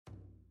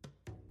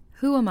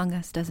Who among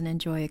us doesn't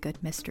enjoy a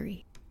good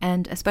mystery?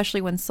 And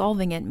especially when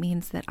solving it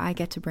means that I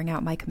get to bring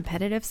out my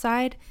competitive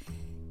side,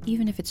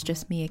 even if it's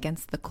just me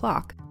against the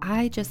clock.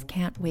 I just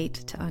can't wait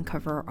to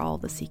uncover all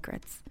the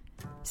secrets.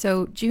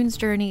 So June's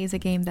Journey is a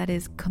game that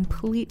is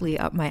completely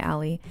up my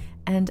alley,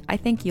 and I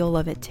think you'll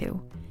love it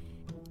too.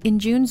 In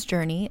June's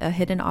Journey, a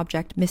hidden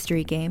object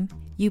mystery game,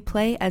 you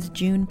play as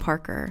June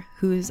Parker,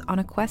 who's on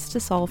a quest to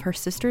solve her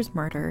sister's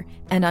murder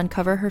and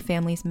uncover her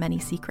family's many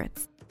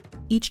secrets.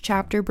 Each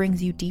chapter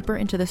brings you deeper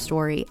into the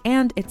story,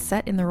 and it's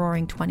set in the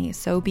Roaring '20s,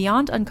 so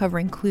beyond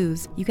uncovering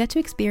clues, you get to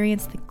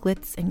experience the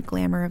glitz and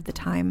glamour of the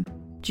time.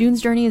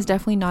 June's Journey is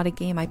definitely not a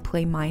game I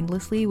play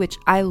mindlessly, which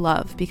I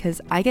love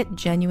because I get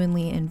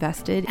genuinely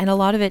invested, and a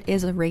lot of it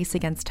is a race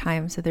against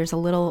time, so there's a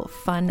little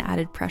fun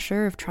added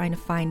pressure of trying to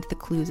find the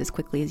clues as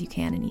quickly as you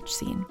can in each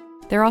scene.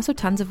 There are also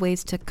tons of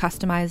ways to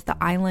customize the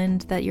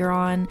island that you're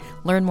on,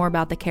 learn more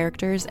about the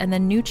characters, and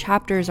then new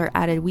chapters are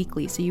added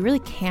weekly, so you really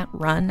can't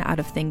run out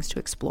of things to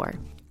explore.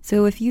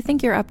 So if you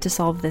think you're up to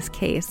solve this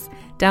case,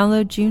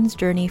 download June's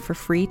Journey for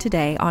free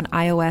today on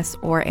iOS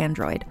or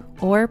Android,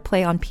 or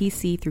play on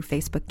PC through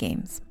Facebook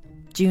Games.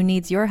 June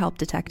needs your help,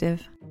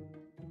 detective.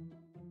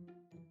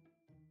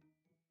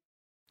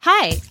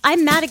 Hi,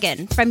 I'm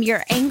Madigan from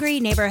Your Angry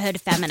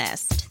Neighborhood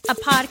Feminist, a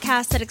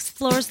podcast that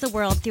explores the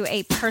world through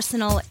a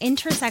personal,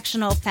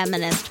 intersectional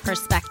feminist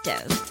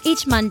perspective.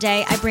 Each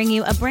Monday, I bring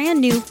you a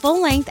brand new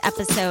full-length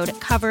episode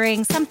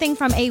covering something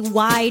from a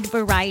wide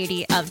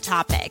variety of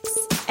topics.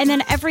 And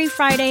then every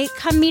Friday,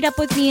 come meet up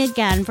with me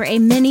again for a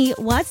mini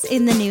What's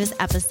in the News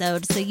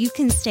episode so you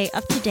can stay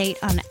up to date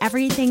on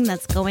everything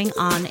that's going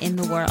on in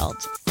the world.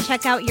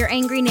 Check out Your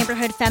Angry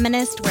Neighborhood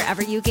Feminist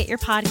wherever you get your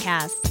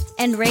podcasts.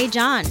 And Ray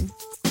John.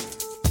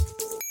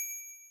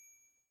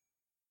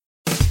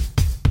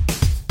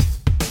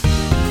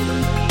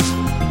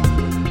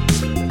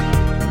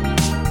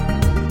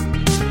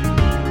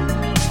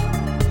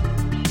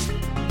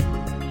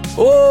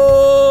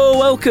 Oh,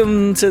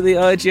 welcome to the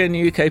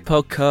IGN UK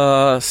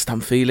podcast.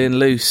 I'm feeling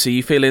loose. Are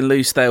you feeling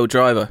loose, Dale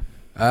Driver?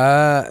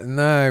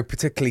 No,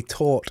 particularly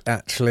taut,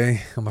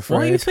 actually, I'm afraid.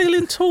 Why are you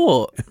feeling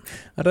taut?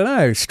 I don't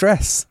know,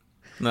 stress.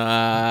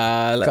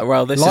 Nah,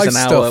 well, this is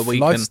an hour.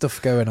 Life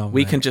stuff going on.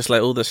 We can just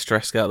let all the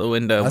stress go out the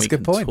window and we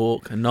can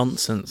talk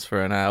nonsense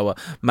for an hour.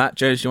 Matt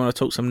Jones, do you want to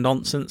talk some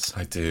nonsense?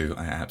 I do.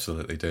 I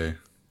absolutely do.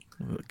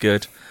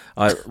 Good.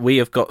 We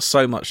have got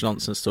so much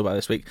nonsense to talk about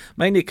this week,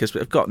 mainly because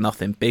we've got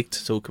nothing big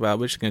to talk about.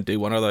 We're just going to do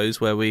one of those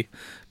where we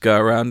go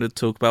around and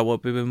talk about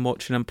what we've been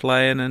watching and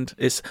playing, and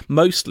it's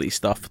mostly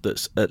stuff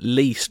that's at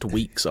least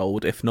weeks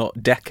old, if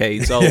not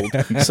decades old.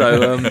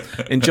 So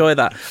enjoy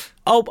that.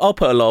 I'll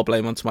put a lot of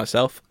blame onto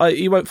myself.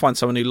 You won't find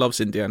someone who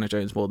loves Indiana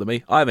Jones more than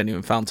me. I haven't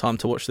even found time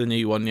to watch the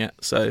new one yet,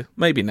 so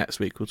maybe next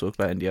week we'll talk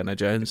about Indiana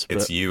Jones.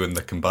 It's you and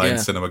the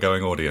combined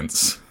cinema-going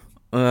audience.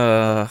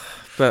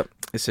 But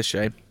it's a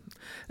shame.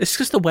 It's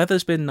because the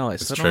weather's been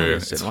nice. It's true.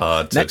 It's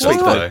hard to next week,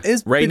 though,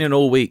 it's raining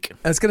all week.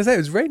 I was going to say, it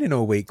was raining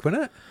all week,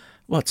 wasn't it?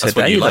 Well,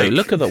 today, though,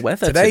 look at the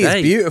weather today. Today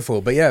is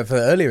beautiful, but yeah, for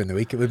earlier in the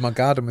week, my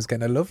garden was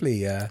getting a lovely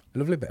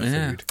bit of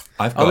food.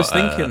 I've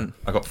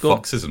got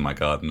foxes in my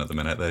garden at the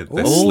minute.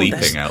 They're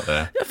sleeping out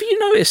there. Have you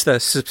noticed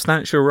there's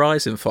substantial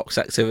rise in fox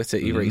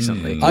activity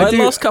recently? The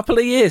last couple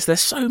of years, there's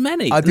so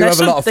many. I do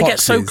have a lot of foxes. They get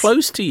so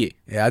close to you.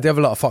 Yeah, I do have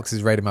a lot of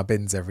foxes raiding my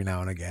bins every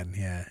now and again.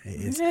 Yeah, it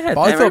is. Yeah,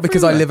 but I thought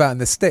because I live out in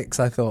the sticks,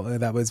 I thought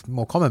that was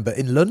more common. But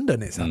in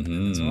London, it's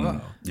happening as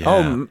well.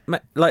 Yeah.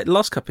 Like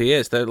last couple of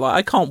years, they're like,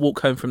 I can't walk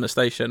home from the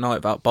station at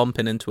night without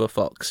bumping into a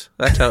fox.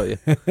 I tell you,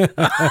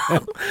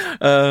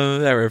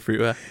 they're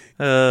everywhere.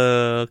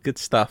 Good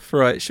stuff.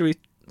 Right, should we?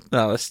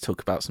 Let's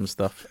talk about some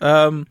stuff.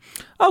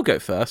 I'll go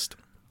first.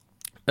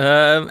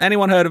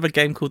 Anyone heard of a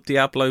game called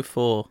Diablo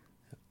 4?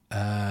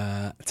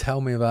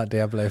 Tell me about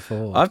Diablo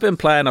 4. I've been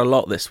playing a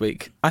lot this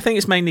week. I think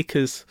it's mainly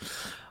because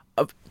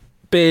I've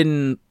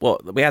been...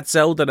 we had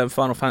Zelda and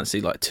Final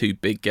Fantasy, like two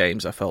big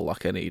games I felt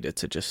like I needed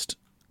to just...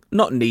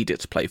 Not needed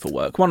to play for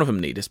work. One of them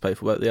needed to play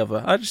for work, the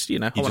other... I just, you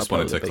just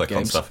wanted to click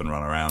on stuff and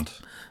run around.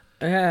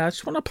 Yeah, I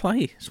just want to play.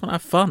 I just want to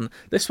have fun.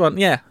 This one,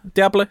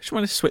 Diablo. Just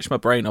want to switch my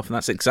brain off, and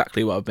that's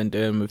exactly what I've been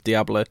doing with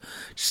Diablo.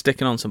 Just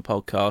sticking on some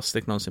podcasts,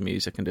 sticking on some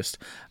music, and just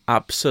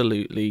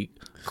absolutely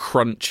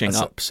crunching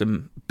up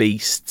some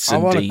beasts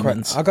and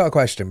demons. I got a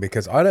question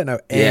because I don't know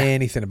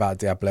anything about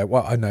Diablo.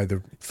 Well, I know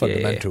the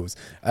fundamentals,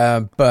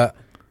 but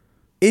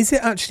is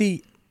it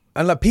actually?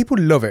 And like people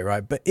love it,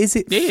 right? But is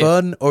it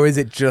fun or is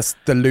it just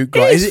the loot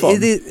grind?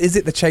 Is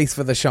it the chase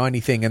for the shiny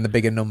thing and the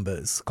bigger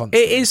numbers?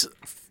 Constantly? It is.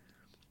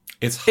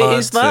 It's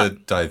hard to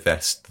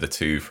divest the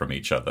two from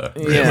each other,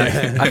 really.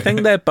 Yeah, I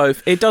think they're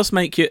both... It does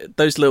make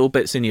those little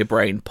bits in your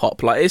brain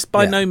pop. Like, it's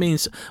by no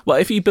means... Well,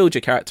 if you build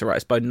your character right,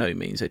 it's by no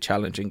means a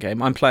challenging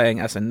game. I'm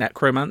playing as a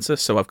necromancer,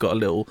 so I've got a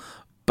little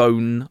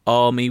bone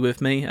army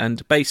with me,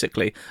 and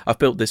basically, I've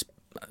built this...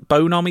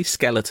 Bone army?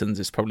 Skeletons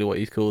is probably what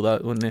you'd call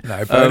that, wouldn't it?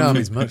 No, bone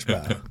army's much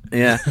better.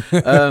 Yeah.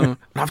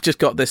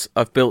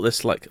 I've built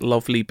this like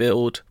lovely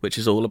build, which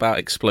is all about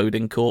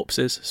exploding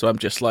corpses. So I'm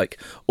just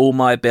like, all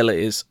my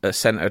abilities are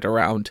centered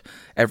around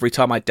every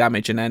time I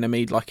damage an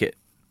enemy, like it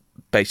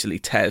basically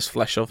tears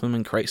flesh off them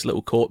and creates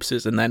little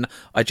corpses, and then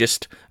I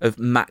just have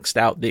maxed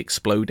out the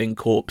exploding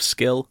corpse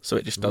skill, so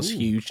it just does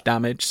huge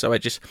damage. So I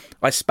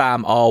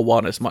spam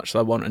R1 as much as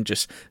I want and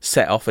just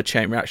set off a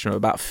chain reaction of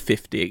about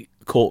 50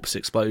 corpse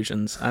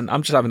explosions, and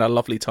I'm just having a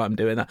lovely time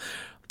doing that.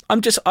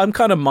 I'm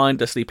kind of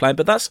mindlessly playing,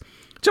 but that's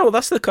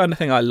the kind of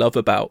thing I love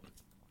about,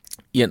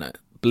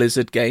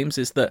 Blizzard games,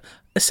 is that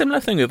a similar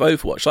thing with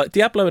Overwatch. Like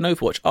Diablo and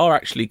Overwatch are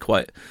actually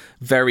quite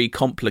very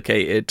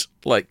complicated,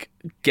 like,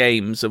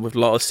 games with a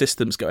lot of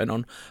systems going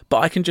on, but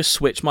I can just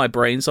switch my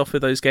brains off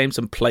with those games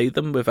and play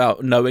them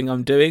without knowing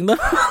I'm doing them.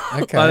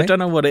 Okay. I don't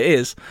know what it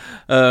is.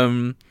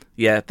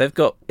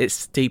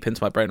 It's deep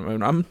into my brain at the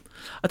moment.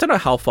 I don't know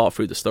how far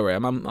through the story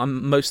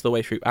I'm most of the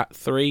way through Act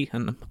 3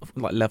 and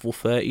like level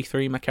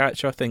 33. My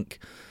character, I've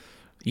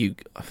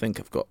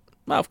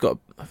got.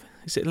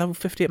 Is it level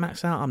 50 at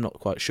max out? I'm not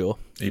quite sure.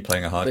 Are you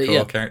playing a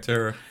hardcore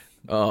character? Or?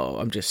 Oh,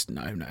 I'm just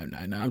no.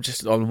 I'm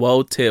just on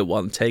world tier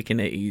 1,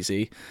 taking it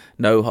easy.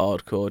 No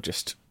hardcore.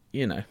 Just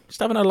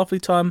having a lovely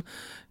time.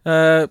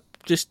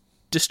 Just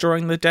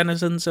destroying the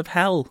denizens of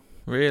hell.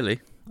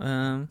 Really.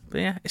 But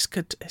yeah, it's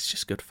good. It's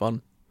just good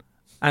fun.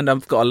 And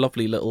I've got a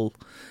lovely little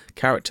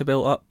character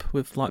built up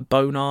with like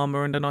bone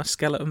armor and a nice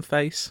skeleton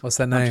face. What's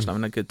their name? I'm just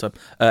having a good time.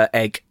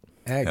 Egg.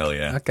 Hell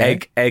yeah.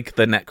 Okay. Egg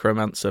the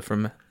necromancer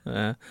from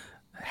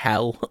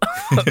hell.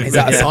 Is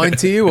that assigned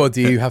to you, or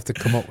do you have to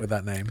come up with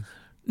that name?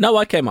 No,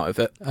 I came up with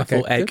it. I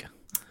Okay, thought Egg.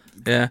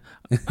 Yeah.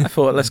 I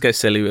thought, let's go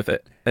silly with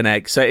it. An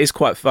egg. So it is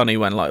quite funny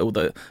when like all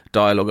the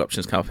dialogue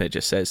options come up, it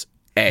just says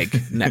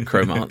Egg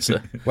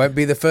Necromancer. Won't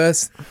be the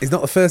first. He's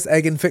not the first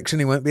egg in fiction.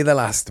 He won't be the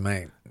last,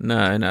 mate.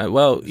 No.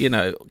 Well,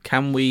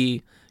 can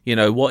we,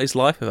 what is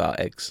life without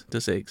eggs?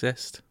 Does it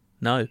exist?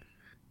 No.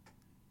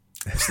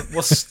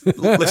 List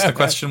the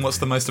question. What's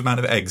the most amount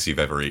of eggs you've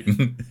ever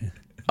eaten?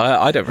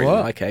 I don't really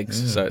like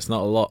eggs, so it's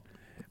not a lot.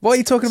 Why are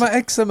you talking about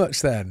eggs so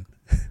much then?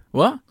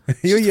 What?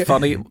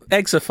 Funny.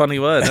 Eggs are a funny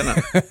word, isn't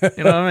it?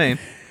 You know what I mean?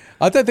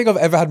 I don't think I've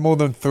ever had more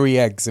than 3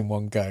 eggs in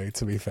one go,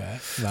 to be fair.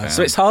 No.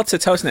 So it's hard to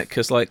tell, isn't it?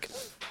 Because like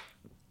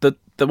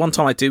the one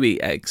time I do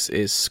eat eggs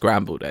is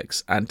scrambled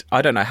eggs, and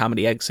I don't know how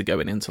many eggs are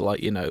going into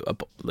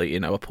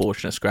a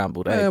portion of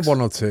scrambled eggs.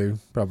 1 or 2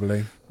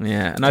 probably.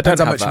 Yeah, and Depends I don't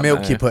how have much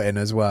milk you put in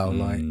as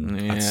well.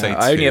 I'd say 2.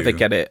 I only ever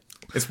get it.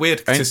 It's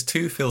weird because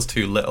 2 feels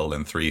too little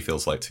and 3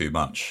 feels like too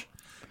much.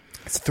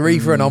 It's 3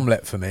 for an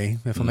omelette for me.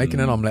 If I'm making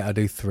an omelette, I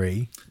do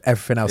 3.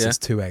 Everything else is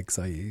 2 eggs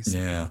I use.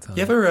 Yeah.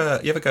 You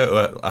ever go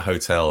to a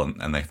hotel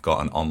and they've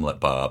got an omelette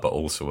bar but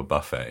also a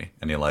buffet,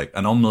 and you're like,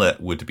 an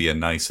omelette would be a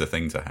nicer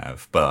thing to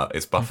have, but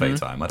it's buffet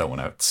time. I don't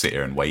want to sit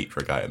here and wait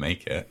for a guy to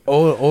make it.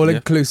 All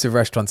inclusive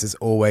restaurants is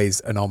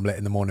always an omelette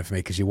in the morning for me,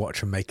 because you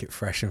watch them make it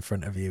fresh in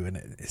front of you, and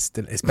it's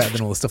better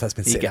than all the stuff that's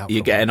been sitting out.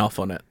 You're getting off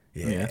on it.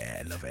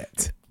 Yeah, love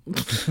it.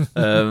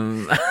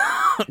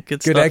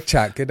 Good egg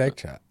chat. Good egg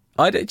chat.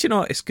 Do you know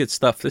what? It's good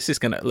stuff. This is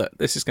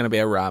gonna be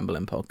a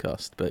rambling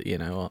podcast, but you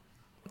know what?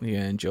 You're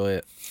gonna enjoy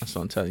it. That's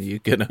what I'm telling you.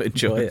 You're gonna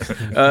enjoy it.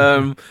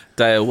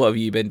 Dale, what have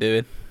you been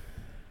doing?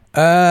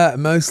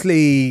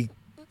 Mostly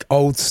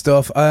old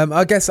stuff.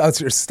 I guess I'll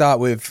just start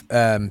with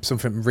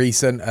something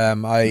recent.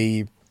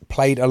 I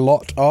played a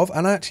lot of,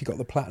 and I actually got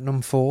the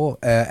platinum for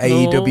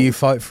AEW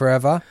Fight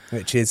Forever,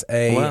 which is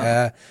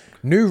a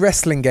new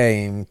wrestling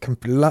game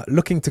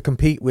looking to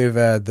compete with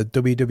the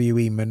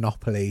WWE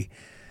monopoly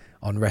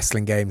on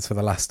wrestling games for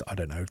the last,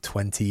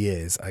 20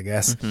 years, I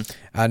guess.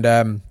 And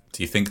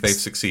do you think they've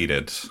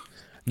succeeded?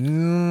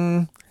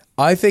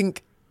 I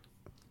think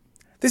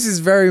this is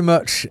very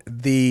much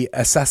the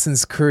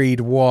Assassin's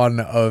Creed 1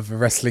 of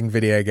wrestling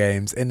video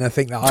games, and I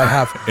think that I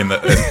have a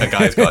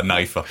guy's got a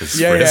knife up his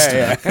wrist.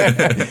 Yeah.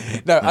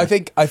 No, I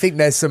think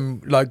there's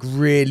some like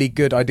really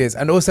good ideas,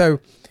 and also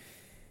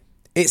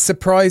it's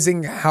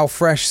surprising how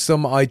fresh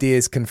some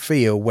ideas can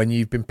feel when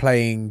you've been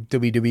playing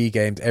WWE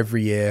games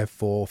every year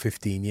for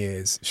 15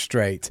 years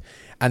straight.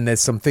 And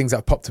there's some things that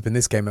have popped up in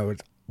this game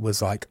that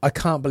was like, I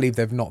can't believe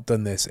they've not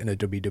done this in a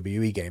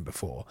WWE game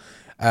before.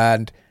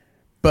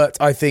 But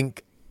I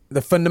think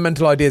the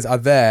fundamental ideas are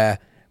there,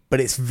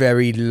 but it's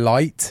very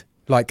light.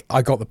 Like,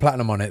 I got the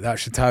platinum on it. That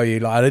should tell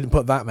you, like, I didn't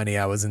put that many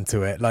hours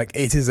into it. Like,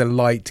 it is a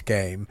light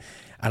game.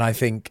 And I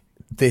think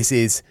this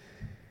is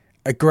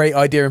a great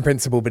idea in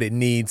principle, but it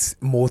needs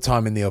more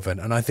time in the oven.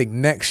 And I think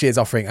next year's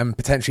offering, and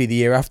potentially the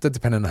year after,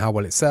 depending on how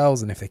well it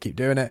sells and if they keep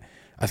doing it,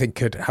 I think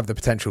could have the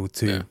potential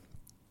to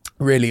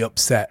really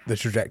upset the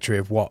trajectory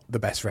of what the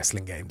best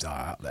wrestling games are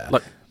out there.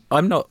 Like,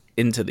 I'm not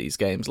into these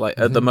games. Like,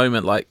 at the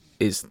moment, like,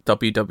 is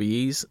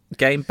WWE's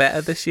game better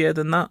this year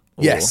than that?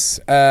 Or? Yes.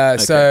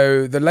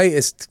 So the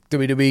latest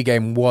WWE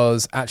game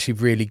was actually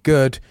really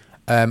good,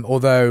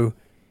 although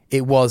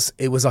it was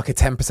like a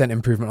 10%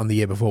 improvement on the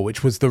year before,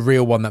 which was the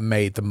real one that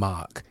made the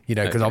mark,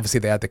 because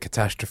obviously they had the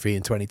catastrophe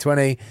in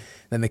 2020.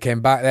 Then they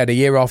came back, they had a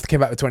year off, they came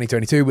back to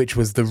 2022, which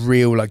was the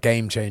real like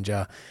game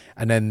changer.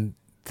 And then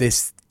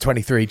this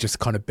 23 just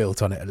kind of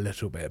built on it a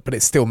little bit, but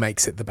it still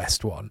makes it the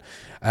best one.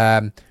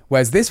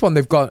 Whereas this one,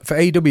 for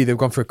AEW, they've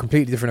gone for a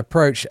completely different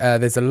approach.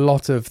 There's a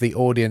lot of the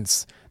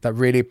audience that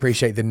really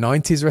appreciate the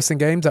 90s wrestling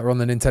games that were on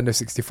the Nintendo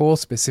 64,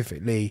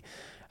 specifically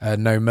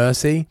No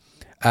Mercy.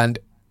 And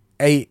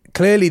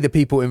clearly the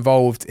people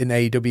involved in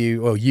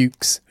AEW, or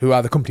Ukes, who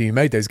are the company who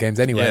made those games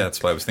anyway. Yeah,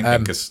 that's what I was thinking,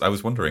 because I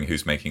was wondering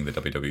who's making the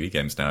WWE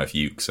games now, if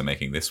Ukes are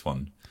making this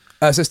one.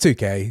 So it's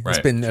 2K. Right,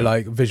 it's been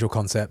like Visual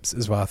Concepts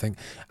as well, I think.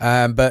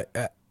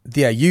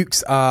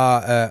 Ukes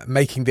are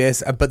making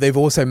this, but they've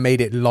also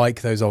made it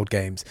like those old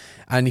games.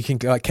 And you can,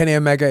 like, Kenny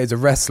Omega is a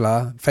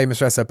wrestler,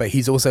 famous wrestler, but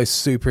he's also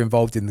super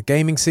involved in the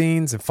gaming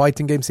scenes and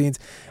fighting game scenes.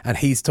 And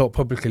he's talked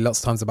publicly lots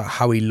of times about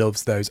how he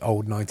loves those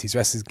old 90s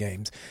wrestling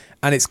games.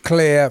 And it's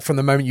clear from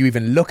the moment you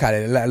even look at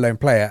it, let alone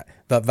play it,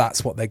 that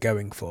that's what they're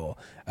going for.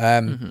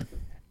 And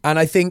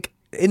I think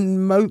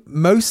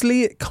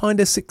mostly it kind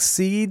of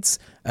succeeds,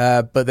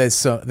 but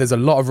there's a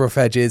lot of rough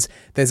edges.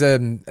 There's a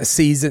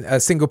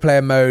single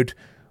player mode,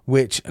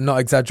 which, I'm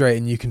not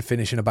exaggerating, you can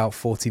finish in about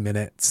 40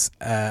 minutes.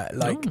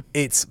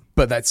 It's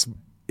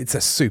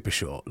a super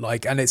short.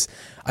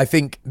 I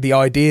think the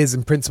ideas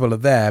and principle are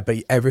there, but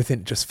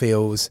everything just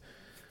feels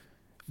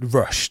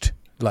rushed.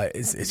 Like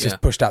it's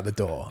just pushed out the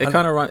door. It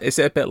kind of is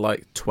it a bit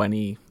like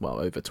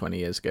over 20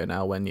 years ago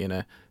now, when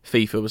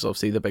FIFA was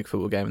obviously the big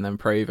football game, and then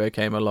Pro Evo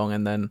came along,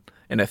 and then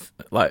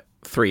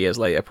 3 years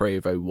later, Pro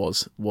Evo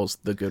was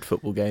the good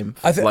football game.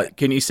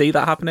 Can you see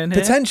that happening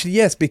here? Potentially,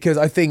 yes, because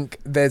I think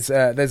there's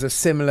a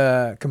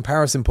similar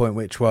comparison point,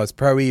 which was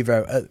Pro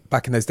Evo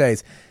back in those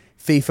days.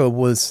 FIFA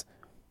was.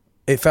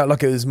 It felt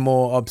like it was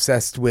more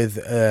obsessed with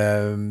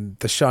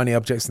the shiny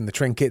objects and the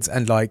trinkets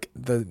and like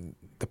the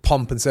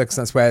pomp and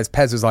circumstance, whereas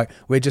PES was like,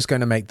 we're just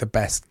going to make the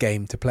best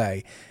game to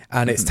play.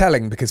 And it's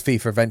telling, because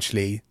FIFA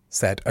eventually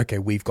said, okay,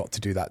 we've got to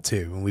do that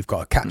too, and we've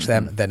got to catch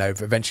them and then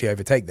eventually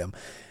overtake them.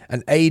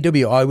 And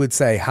AEW, I would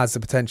say, has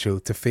the potential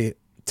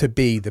to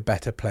be the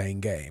better playing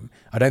game.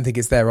 I don't think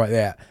it's there right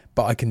there,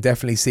 but I can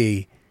definitely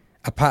see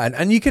a pattern.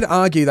 And you could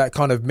argue that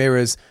kind of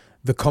mirrors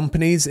the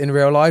companies in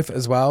real life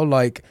as well.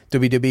 Like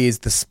WWE is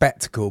the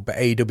spectacle, but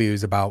AEW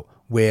is about,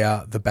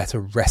 we're the better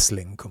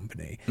wrestling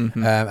company.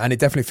 And it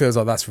definitely feels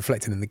like that's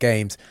reflected in the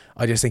games.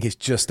 I just think it's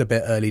just a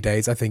bit early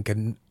days. I think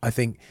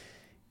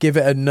give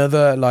it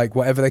another, like,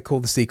 whatever they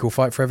call the sequel,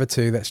 Fight Forever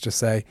 2, let's just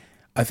say,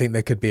 I think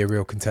there could be a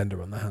real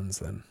contender on their hands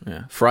then.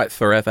 Yeah, Fight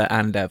Forever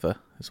and Ever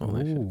is what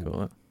they should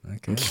call it.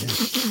 Okay.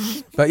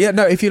 Yeah. But yeah,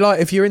 no, if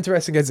you're into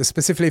wrestling games,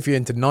 specifically if you're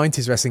into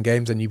 90s wrestling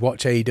games and you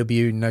watch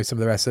AEW and know some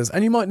of the wrestlers,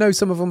 and you might know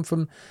some of them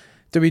from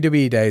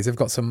WWE days, they've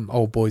got some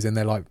old boys in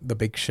there like The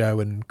Big Show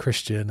and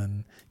Christian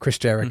and Chris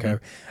Jericho.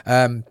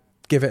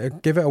 Give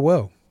it a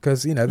whirl,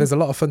 because there's a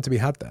lot of fun to be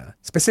had there.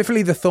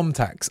 Specifically the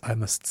thumbtacks, I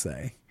must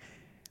say,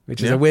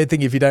 which is a weird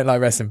thing if you don't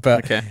like wrestling.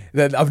 But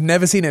I've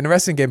never seen it in a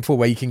wrestling game before,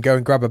 where you can go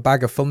and grab a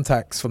bag of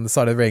thumbtacks from the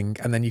side of the ring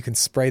and then you can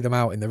spray them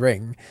out in the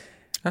ring.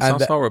 That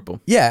sounds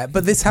horrible. Yeah,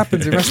 but this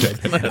happens in wrestling.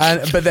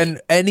 But then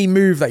any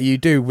move that you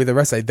do with a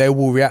wrestler, they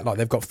will react like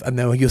they've got, and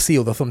then you'll see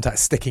all the thumbtacks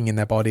sticking in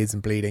their bodies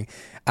and bleeding.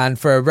 And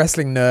for a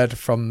wrestling nerd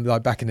from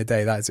like back in the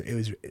day, it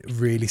was a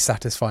really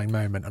satisfying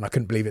moment, and I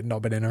couldn't believe it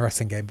not been in a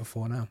wrestling game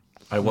before now.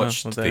 I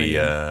watched the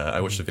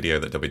video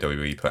that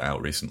WWE put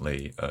out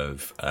recently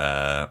of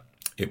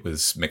it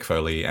was Mick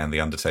Foley and The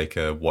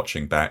Undertaker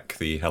watching back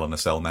the Hell in a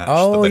Cell match.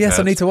 Oh, yes,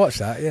 I need to watch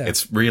that, yeah.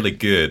 It's really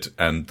good,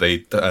 and they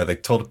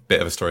told a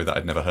bit of a story that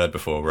I'd never heard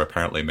before, where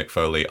apparently Mick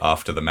Foley,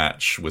 after the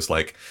match, was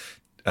like,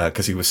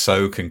 because he was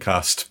so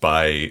concussed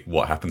by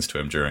what happens to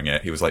him during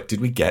it, he was like, did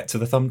we get to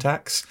the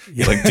thumbtacks?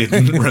 He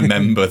didn't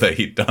remember that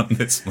he'd done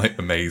this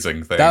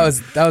amazing thing. That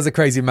was a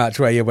crazy match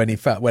where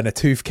when a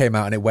tooth came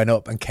out and it went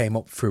up and came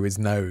up through his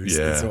nose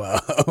as well.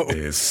 It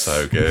is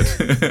so good.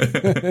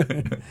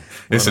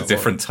 It's a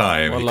different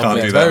time. You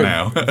can't do that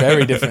now.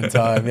 Very different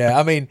time, yeah.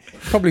 I mean,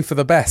 probably for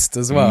the best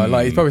as well.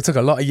 Like, he probably took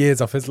a lot of years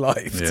off his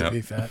life, to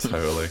be fair.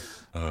 Totally.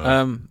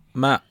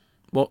 Matt,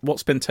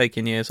 what's been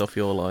taking years off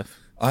your life?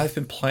 I've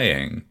been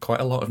playing quite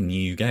a lot of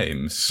new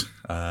games.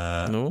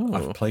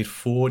 I've played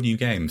 4 new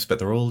games, but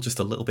they're all just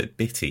a little bit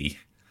bitty.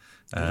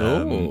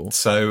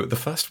 So the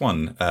first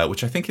one,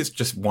 which I think is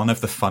just one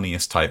of the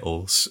funniest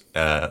titles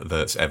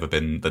that's ever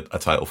been a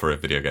title for a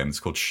video game, is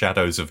called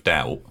Shadows of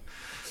Doubt.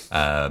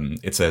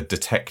 It's a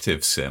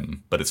detective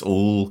sim, but it's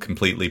all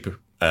completely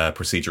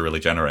procedurally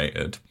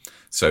generated.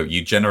 So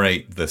you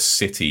generate the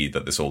city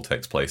that this all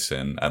takes place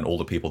in, and all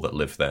the people that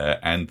live there,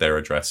 and their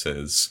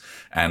addresses,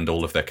 and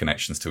all of their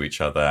connections to each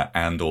other,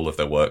 and all of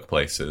their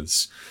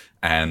workplaces.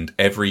 And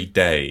every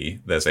day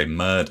there's a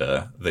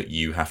murder that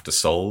you have to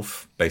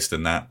solve based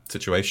in that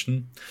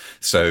situation.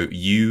 So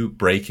you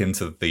break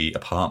into the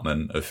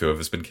apartment of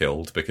whoever's been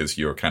killed, because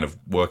you're kind of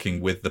working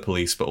with the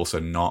police, but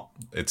also not.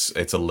 It's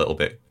a little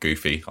bit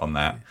goofy on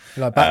that.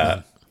 Like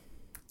Batman.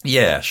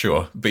 Yeah,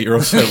 sure. But you're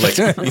also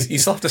you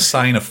still have to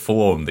sign a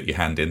form that you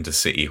hand into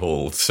City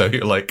Hall. So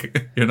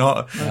you're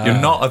not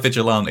a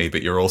vigilante,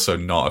 but you're also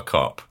not a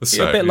cop. So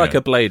you're a bit like a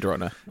Blade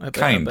Runner.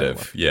 Kind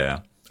of, yeah.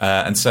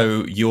 And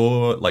so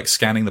you're like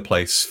scanning the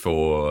place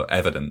for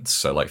evidence,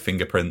 so like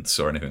fingerprints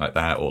or anything like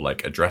that, or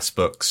like address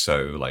books,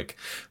 so like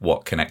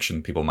what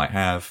connection people might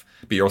have.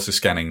 But you're also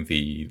scanning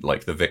the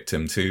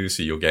victim too,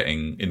 so you're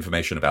getting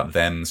information about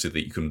them so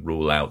that you can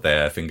rule out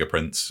their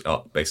fingerprints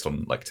based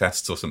on like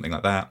tests or something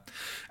like that.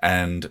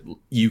 And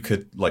you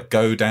could like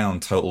go down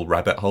total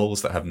rabbit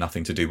holes that have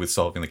nothing to do with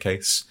solving the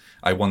case.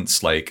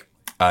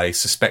 I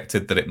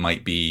suspected that it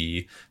might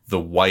be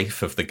the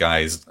wife of the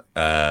guy's,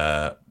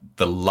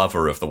 the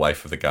lover of the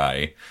wife of the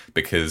guy,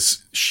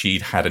 because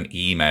she'd had an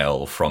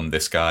email from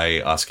this guy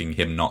asking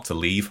him not to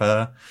leave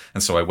her.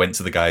 And so I went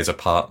to the guy's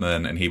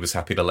apartment and he was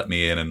happy to let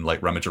me in and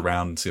like rummage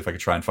around and see if I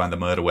could try and find the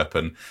murder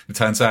weapon. It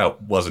turns out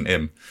it wasn't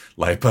him.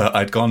 But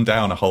I'd gone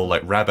down a whole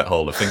like rabbit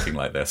hole of thinking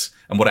like this.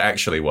 And what it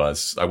actually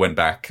was, I went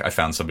back, I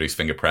found somebody's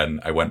fingerprint.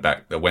 I went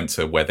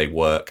to where they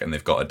work and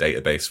they've got a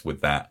database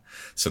with that.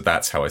 So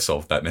that's how I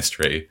solved that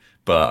mystery.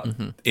 But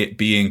it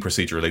being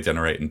procedurally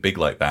generated and big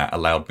like that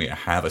allowed me to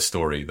have a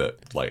story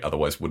that like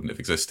otherwise wouldn't have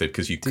existed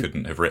because you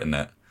couldn't have written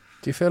it.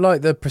 Do you feel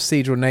like the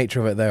procedural nature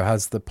of it though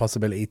has the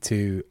possibility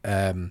to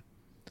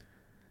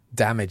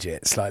damage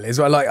it slightly as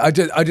well? Like I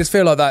just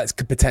feel like that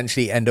could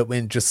potentially end up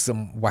in just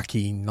some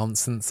wacky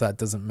nonsense that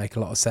doesn't make a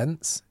lot of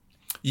sense.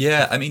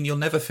 Yeah, I mean, you'll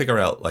never figure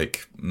out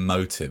like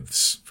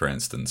motives, for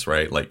instance,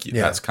 right? Like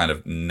that's kind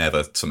of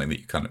never something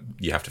that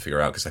you have to figure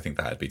out because I think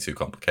that'd be too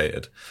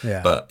complicated.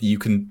 Yeah, but you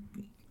can.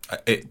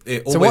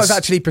 It always... So what's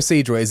actually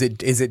procedural?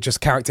 Is it just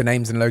character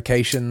names and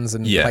locations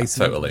and places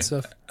totally. And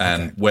stuff?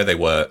 And where they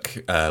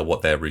work,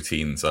 what their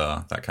routines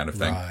are, that kind of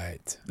thing. Right.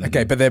 Mm-hmm.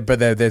 Okay, but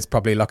there's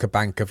probably like a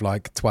bank of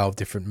like 12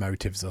 different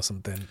motives or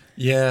something.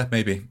 Yeah,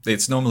 maybe.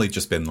 It's normally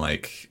just been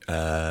like,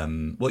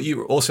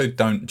 you also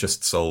don't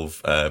just solve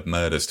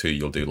murders too.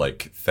 You'll do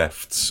like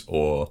thefts,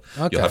 or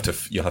you'll have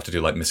to do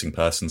like missing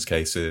persons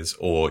cases,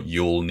 or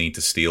you'll need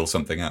to steal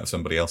something out of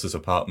somebody else's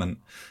apartment.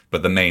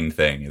 But the main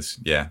thing is,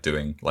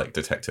 doing like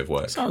detective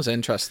work. Sounds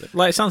interesting.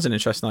 Like, it sounds an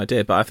interesting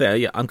idea, but I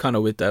think I'm kind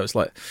of with that. It's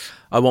like,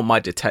 I want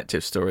my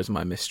detective stories,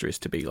 my mysteries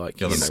to be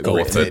like,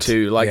 written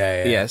to like,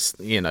 yes,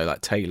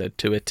 like tailored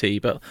to a T.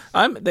 But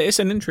it's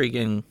an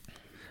intriguing.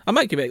 I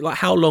might give it like,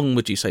 how long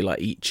would you say like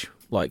each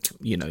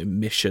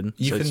mission?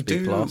 You can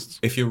do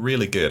if you're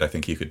really good. I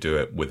think you could do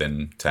it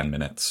within 10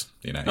 minutes.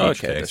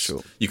 Each case.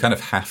 Sure. You kind of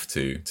have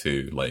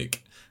to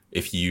like.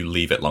 If you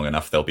leave it long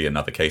enough, there'll be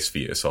another case for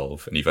you to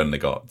solve, and you've only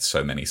got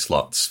so many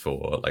slots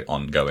for like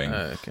ongoing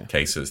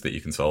cases that you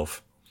can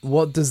solve.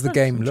 What does the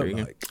game look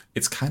like?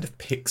 It's kind of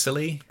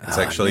pixely. It's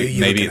actually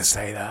maybe it's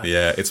say that.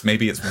 Yeah, it's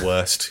maybe its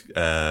worst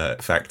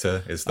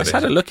factor is that I just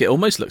had a look. It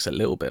almost looks a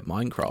little bit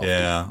Minecraft.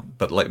 Yeah,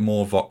 but like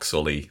more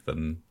voxely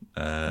than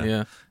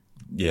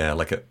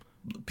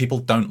people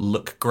don't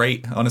look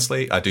great,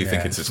 honestly. I do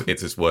think it's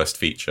its worst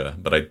feature,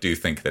 but I do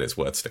think that it's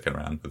worth sticking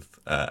around with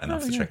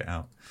enough to check it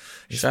out.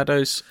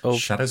 Shadows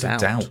of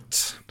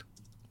Doubt.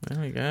 There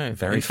we go.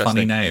 Very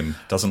funny name.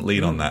 Doesn't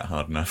lean on that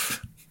hard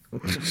enough.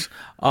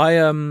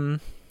 I've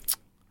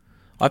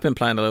been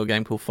playing a little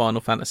game called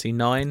Final Fantasy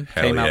IX.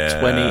 Came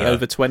out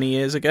over 20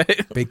 years ago.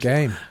 Big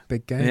game.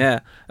 Yeah.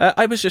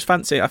 I was just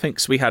fancying, I think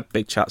we had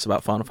big chats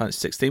about Final Fantasy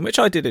 16, which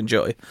I did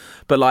enjoy.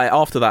 But like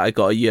after that, I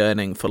got a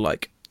yearning for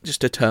like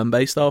just a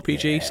turn-based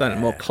RPG, something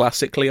more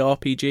classically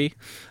RPG.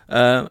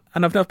 And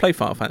I've never played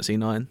Final Fantasy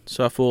IX,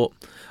 so I thought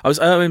I was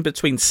in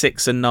between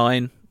 6 and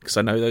 9 because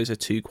I know those are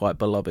two quite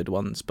beloved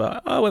ones,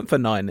 but I went for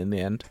 9 in the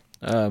end.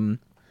 I'm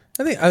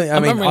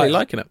really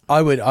liking it.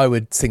 I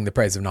would sing the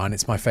praise of 9.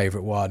 It's my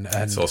favourite one.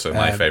 And, it's also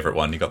my favourite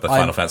one. You got the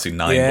Final Fantasy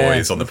 9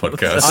 boys on the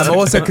podcast. I'm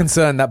also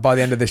concerned that by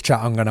the end of this chat,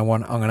 I'm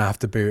gonna have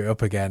to boot it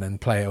up again and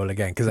play it all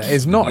again because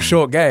it's not a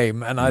short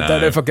game, and I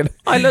don't know if I can.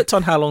 I looked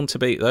on how long to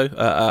beat though.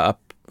 A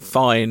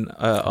fine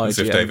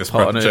IGN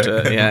partnered.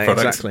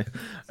 Exactly.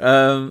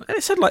 And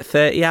it said like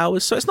 30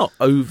 hours, so it's not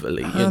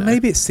overly.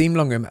 Maybe it seemed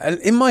longer.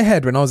 In my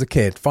head, when I was a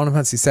kid, Final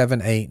Fantasy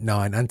 7, 8,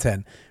 9, and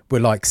 10 were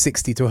like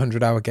 60 to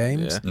 100 hour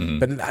games. Yeah. Mm-hmm.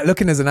 But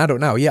looking as an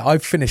adult now,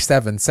 I've finished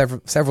 7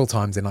 several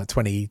times in like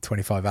 20,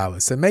 25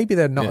 hours. So maybe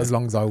they're not as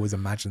long as I always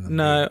imagined them.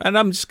 No, and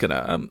I'm just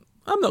gonna.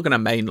 I'm not gonna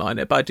mainline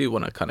it, but I do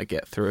want to kind of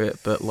get through it.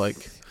 But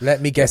like,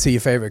 let me guess who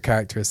your favourite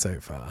character is so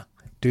far.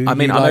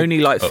 I'm only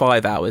like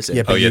 5 hours in.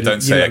 Yeah,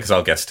 don't say it because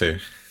I'll guess too.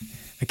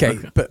 Okay,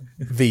 but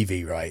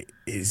Vivi, right,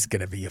 is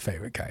going to be your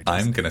favourite character.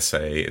 I'm going to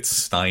say it's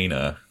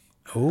Steiner.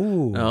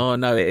 Ooh. Oh,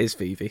 no, it is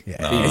Vivi. Yeah,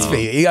 it's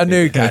Vivi. I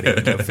knew Gaddy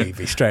would love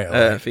Vivi straight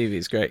away.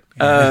 Vivi's great.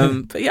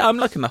 But yeah, I'm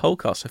liking the whole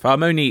cast so far.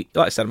 I'm only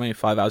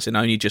 5 hours in.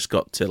 I only just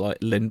got to like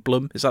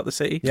Lindblom. Is that the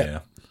city? Yeah.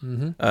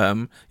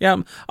 Mm-hmm.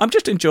 I'm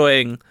just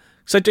enjoying.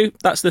 So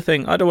that's the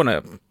thing. I don't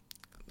want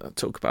to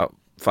talk about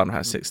Final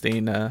Fantasy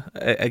 16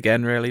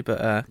 again, really,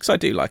 but because I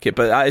do like it.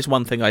 But that is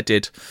one thing I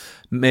did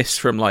miss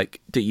from like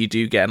that you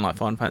do get in like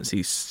Final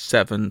Fantasy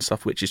 7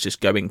 stuff, which is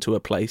just going to a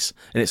place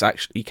and it's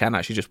actually you can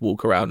actually just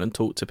walk around and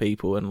talk to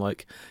people and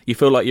like you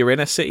feel like you're in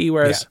a city,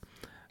 whereas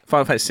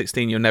Final Fantasy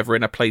 16 you're never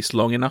in a place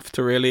long enough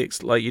to really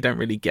like you don't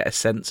really get a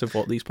sense of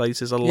what these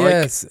places are like.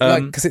 Yes,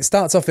 because it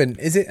starts off in,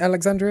 is it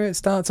Alexandria? It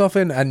starts off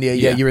in, and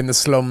you're in the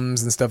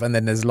slums and stuff, and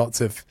then there's lots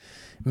of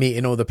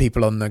meeting all the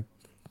people on the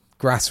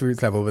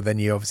grassroots level, but then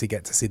you obviously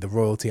get to see the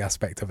royalty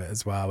aspect of it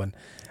as well. And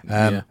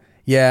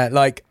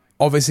like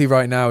obviously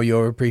right now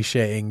you're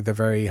appreciating the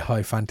very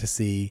high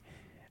fantasy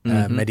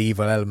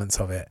medieval elements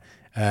of it.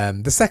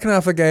 The second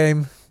half of the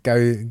game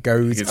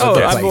goes it's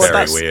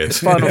very weird. It's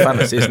Final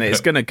Fantasy, isn't it?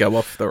 It's going to go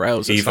off the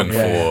rails. Even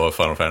for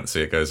Final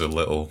Fantasy, it goes a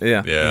little.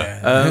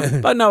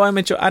 But no, I'm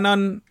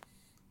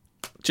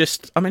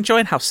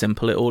enjoying how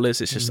simple it all is.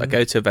 It's just I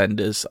go to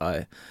vendors,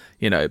 I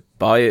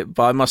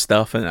buy my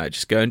stuff, and I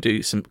just go and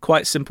do some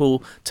quite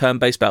simple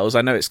turn-based battles.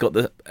 I know it's got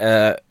the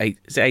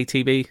is it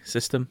ATB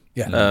system,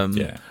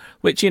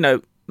 which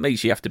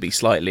means you have to be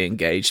slightly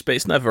engaged, but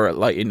it's never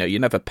like you're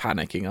never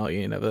panicking, are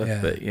you? Never.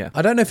 Yeah. But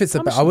I don't know if it's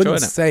I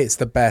wouldn't say it's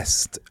the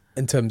best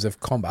in terms of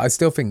combat. I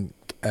still think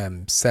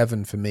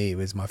 7 for me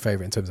was my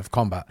favorite in terms of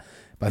combat,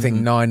 but I think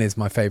 9 is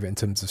my favorite in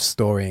terms of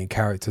story and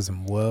characters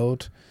and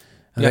world.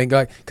 I think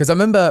because I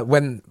remember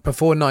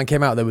before 9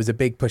 came out, there was a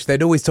big push.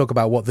 They'd always talk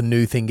about what the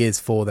new thing is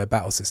for their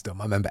battle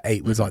system. I remember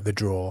 8 was like the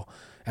draw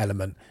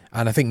element,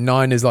 and I think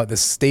 9 is like the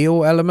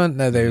steal element.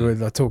 No, they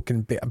were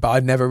talking, but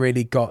I never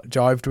really got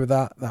jived with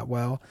that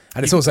well.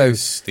 And it's also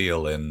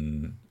steal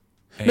in.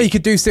 8. No, you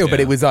could do steal, but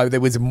it was like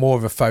there was more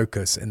of a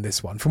focus in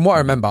this one, from what I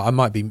remember. I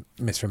might be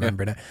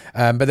misremembering it,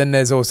 but then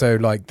there's also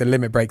like the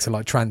limit breaks are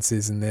like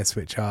trances in this,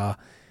 which are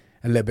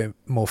a little bit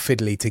more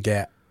fiddly to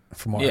get.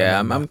 From what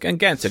I'm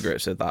getting to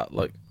grips with that.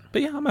 Like,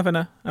 but I'm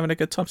having a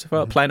good time so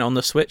far. Playing it on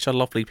the Switch, a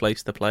lovely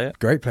place to play it.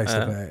 Great place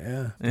to play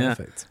it. Yeah,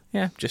 perfect.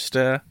 Yeah, just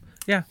A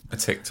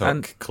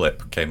TikTok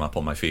clip came up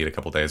on my feed a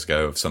couple of days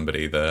ago of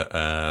somebody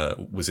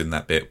that was in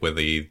that bit where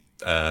the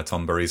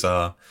Tomberries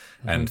are,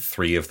 and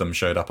 3 of them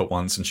showed up at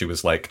once, and she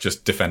was like,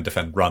 just defend,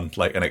 run,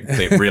 like, and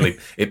it really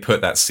it put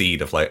that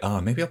seed of like,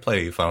 maybe I'll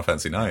play Final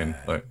Fantasy 9.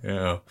 Like,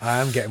 I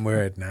am getting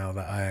worried now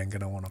that I ain't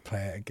gonna want to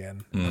play it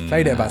again. I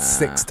played it about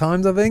 6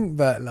 times, I think,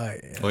 but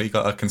like, well, you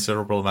got a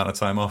considerable amount of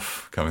time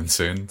off coming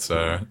soon,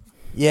 so.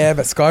 Yeah,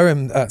 but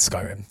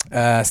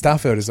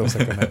Starfield is also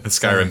coming.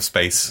 Skyrim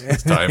space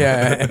time.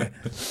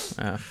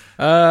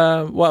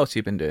 What else have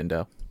you been doing,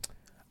 Dale?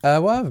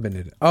 What have I been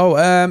doing?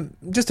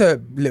 Just a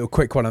little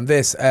quick one on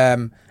this.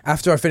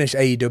 After I finished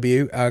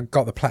AEW, I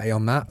got the platy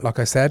on that, like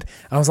I said.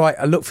 And I was like,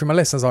 I looked through my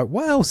list, I was like,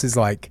 what else is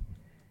like,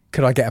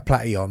 could I get a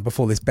platy on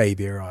before this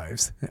baby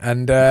arrives?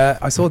 And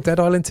I saw Dead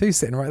Island 2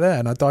 sitting right there,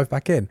 and I dived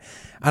back in.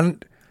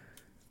 And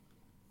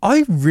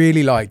I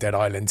really like Dead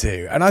Island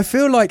 2. And I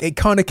feel like it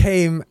kind of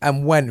came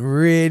and went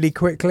really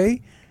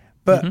quickly.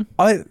 But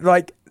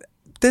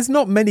there's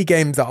not many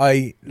games that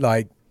I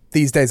like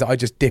these days that I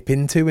just dip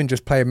into and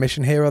just play a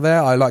mission here or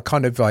there. I like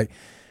kind of like,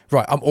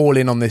 right, I'm all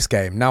in on this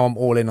game. Now I'm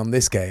all in on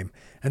this game.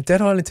 And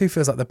Dead Island 2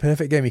 feels like the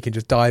perfect game. You can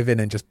just dive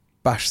in and just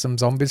bash some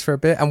zombies for a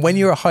bit. And when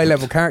you're a high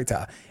level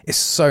character, it's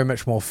so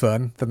much more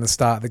fun than the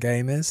start of the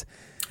game is.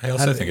 I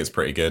also think it's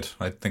pretty good.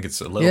 I think it's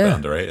a little bit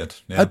underrated.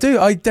 Yeah.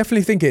 I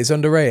definitely think it's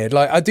underrated.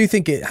 Like, I do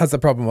think it has the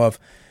problem of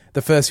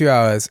the first few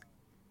hours,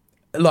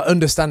 like,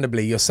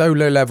 understandably, you're so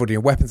low leveled and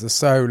your weapons are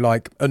so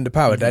like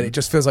underpowered and it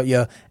just feels like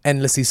you're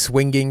endlessly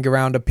swinging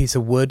around a piece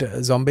of wood at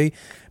a zombie.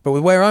 But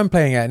with where I'm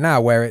playing it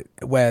now, where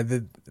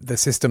the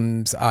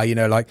systems are,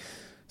 like,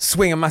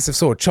 swing a massive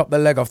sword, chop their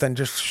leg off, then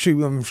just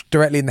shoot them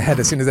directly in the head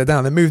as soon as they're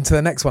down, then move to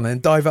the next one and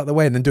then dive out the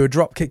way and then do a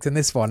drop kick to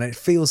this one, and it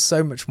feels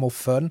so much more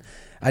fun.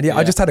 And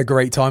I just had a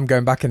great time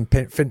going back and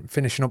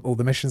finishing up all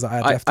the missions that I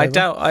had left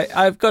over.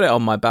 I've got it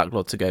on my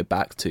backlog to go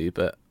back to,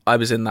 but I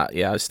was in that,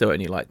 I was still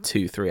only like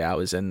 2-3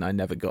 hours in. I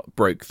never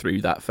broke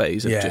through that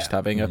phase of just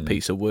having a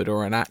piece of wood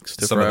or an axe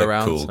to throw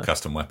around. Some of the cool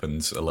custom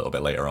weapons a little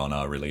bit later on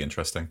are really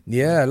interesting.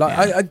 Yeah,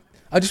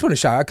 I just want to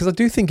shout out, because I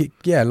do think it,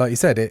 like you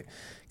said, it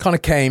kind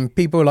of came,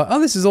 people were like, oh,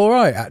 this is all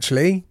right,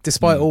 actually,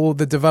 despite all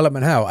the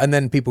development hell. And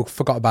then people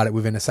forgot about it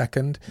within a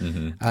second.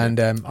 And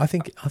I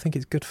think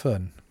it's good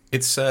fun.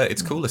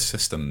 Its coolest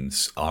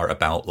systems are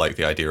about like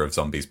the idea of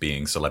zombies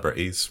being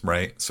celebrities,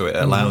 right? So it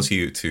allows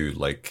you to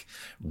like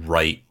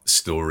write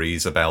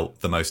stories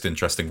about the most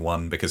interesting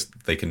one because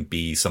they can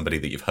be somebody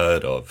that you've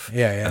heard of.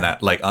 Yeah. And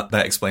that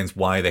that explains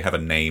why they have a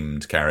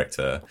named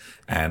character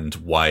and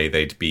why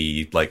they'd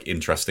be like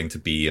interesting to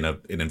be in an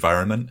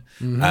environment.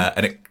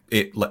 And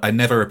I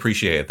never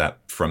appreciated that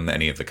from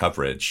any of the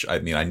coverage. I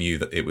mean, I knew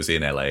that it was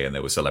in LA and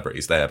there were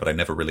celebrities there, but I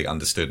never really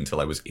understood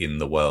until I was in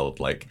the world,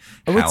 like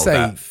how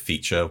that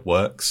feature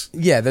works.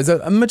 Yeah, there's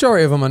a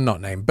majority of them are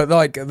not named, but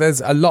like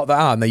there's a lot that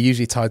are, and they're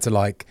usually tied to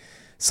like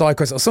side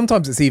quests, or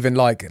sometimes it's even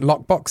like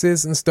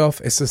lockboxes and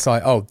stuff. It's just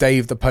like, oh,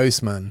 Dave the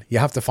postman, you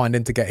have to find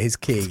him to get his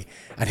key,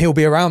 and he'll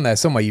be around there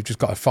somewhere. You've just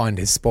got to find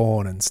his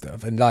spawn and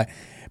stuff, and like,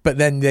 but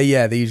then they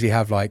usually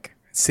have like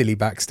silly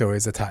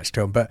backstories attached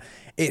to them. But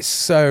it's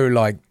so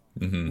like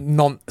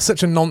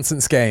such a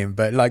nonsense game,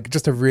 but like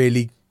just a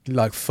really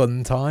like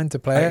fun time to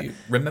play it. I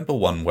remember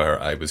one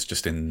where I was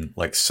just in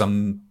like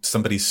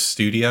somebody's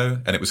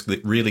studio, and it was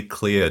really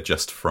clear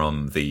just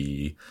from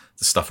the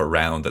stuff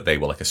around that they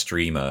were like a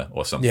streamer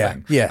or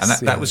something. Yes.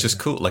 And that was just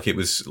cool. Like it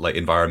was like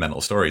environmental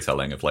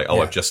storytelling of like,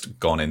 I've just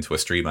gone into a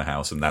streamer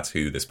house and that's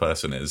who this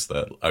person is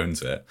that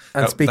owns it.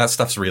 That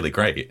stuff's really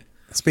great.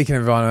 Speaking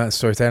of environmental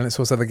storytelling, it's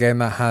also the game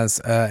that has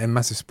in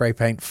massive spray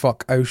paint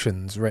 "fuck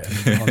oceans"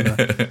 written on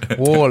the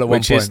wall at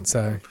one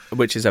point.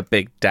 Which is a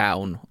big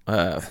down,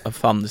 a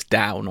thumbs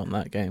down on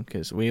that game,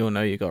 because we all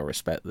know you got to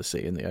respect the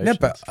sea and the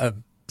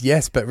ocean.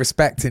 Yes, but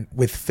respecting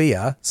with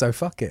fear. So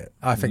fuck it.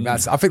 I think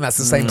that's the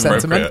same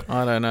sentiment.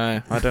 I don't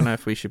know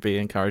if we should be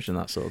encouraging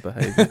that sort of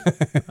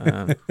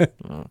behaviour.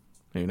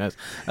 Who knows?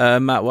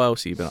 Matt, what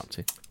else have you been up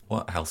to?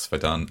 What else have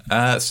I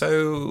done?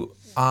 So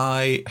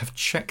I have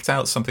checked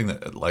out something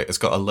that has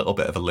got a little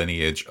bit of a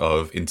lineage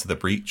of Into the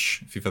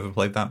Breach. If you've ever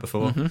played that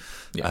before,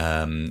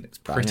 yeah.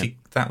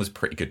 That was a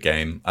pretty good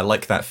game. I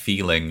like that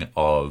feeling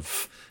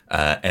of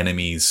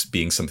enemies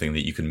being something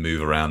that you can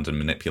move around and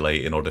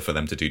manipulate in order for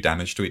them to do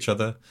damage to each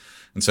other.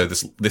 And so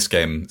this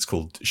game, it's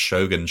called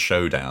Shogun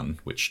Showdown,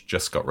 which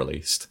just got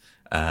released.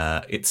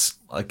 It's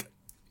like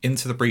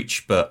Into the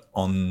Breach, but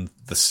on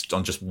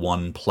just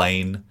one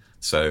plane.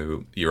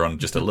 So you're on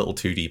just a little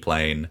 2D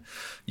plane.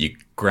 You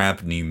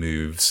grab new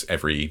moves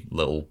every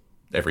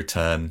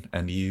turn,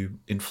 and you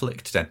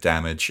inflict that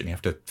damage, and you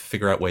have to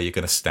figure out where you're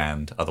going to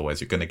stand. Otherwise,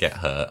 you're going to get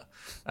hurt.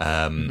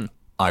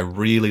 I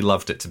really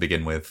loved it to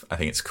begin with. I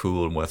think it's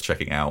cool and worth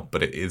checking out,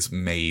 but it is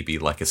maybe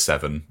like a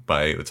 7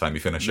 by the time you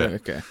finish it.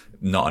 Okay.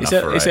 Not enough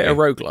variety. Is it a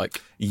roguelike?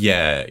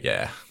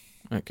 Yeah.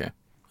 Okay.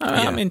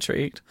 I'm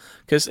intrigued,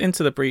 because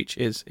Into the Breach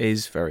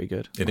is very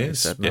good. It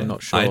is. I'm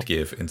not sure. I'd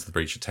give Into the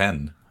Breach a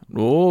 10.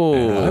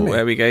 Oh,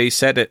 there we go. He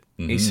said it.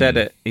 He said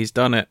it. He's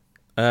done it.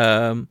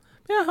 I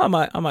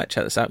might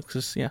check this out,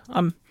 because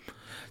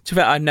to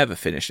be fair, I never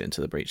finished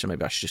Into the Breach, so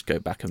maybe I should just go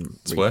back and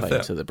replay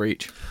Into the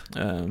Breach.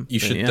 You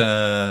should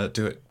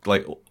do it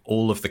like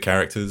all of the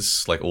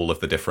characters, like all of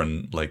the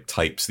different like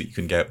types that you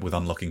can get with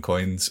unlocking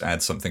coins.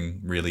 Add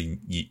something really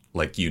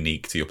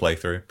unique to your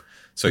playthrough.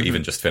 So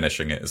even just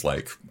finishing it is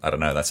like, I don't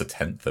know, that's a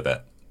 10th of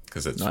it,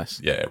 because it's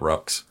nice. Yeah, it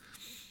rocks.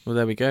 Well,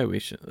 there we go. We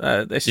should.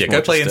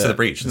 Go play Into the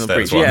Breach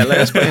instead. Yeah, let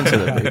us play Into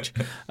the Breach.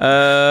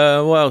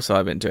 What else have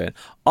I been doing?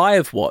 I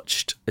have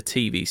watched a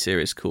TV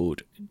series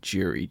called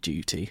Jury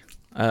Duty.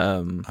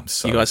 I'm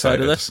so you guys excited.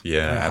 heard of this?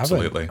 Yeah,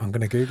 absolutely. I'm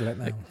going to Google it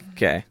now.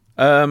 Okay.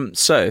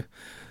 So,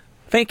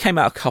 I think it came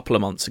out a couple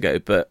of months ago,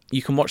 but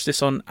you can watch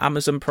this on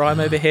Amazon Prime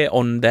over here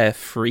on their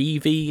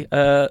Freevee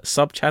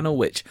sub-channel,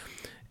 which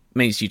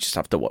means you just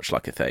have to watch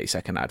like a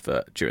 30-second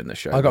advert during the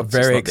show. I got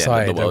very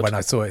excited when I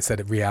saw it said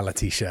a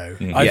reality show.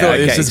 I thought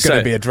it was just going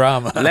to be a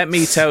drama. Let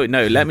me tell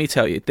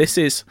you, this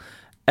is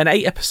an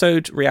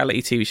 8-episode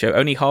reality TV show,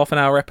 only half an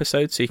hour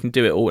episodes, so you can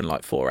do it all in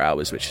like 4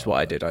 hours, which is what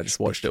I did. I just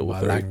watched it all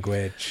through.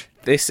 Language.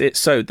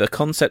 So the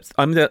concept,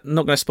 I'm not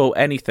going to spoil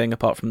anything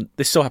apart from,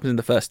 this still happens in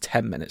the first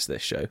 10 minutes of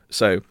this show.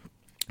 So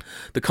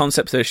the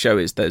concept of the show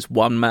is there's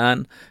one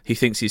man who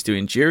thinks he's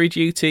doing jury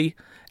duty.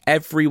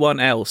 Everyone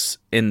else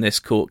in this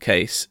court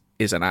case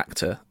is an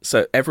actor.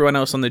 So everyone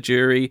else on the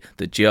jury,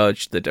 the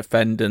judge, the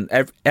defendant,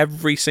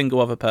 every single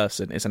other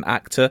person is an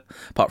actor,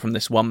 apart from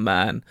this one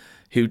man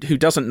who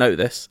doesn't know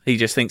this. He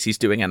just thinks he's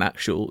doing an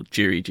actual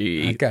jury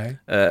duty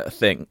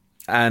thing.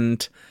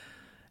 And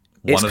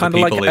one of the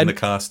people in the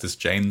cast is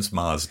James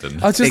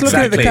Marsden. I was just looking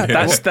at the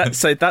cast.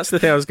 So that's the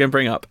thing I was going to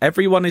bring up.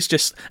 Everyone is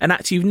just an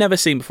actor you've never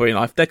seen before in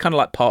your life. They're kind of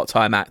like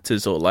part-time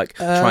actors or like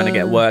trying to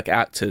get work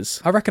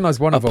actors. I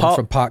recognise one of them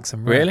from Parks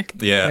and Rec. Really?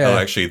 Yeah. Oh,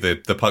 actually,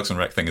 the Parks and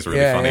Rec thing is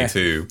really funny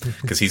too,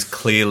 because he's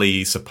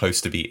clearly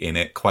supposed to be in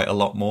it quite a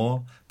lot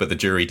more, but the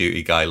jury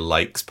duty guy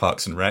likes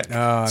Parks and Rec,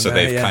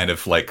 they've kind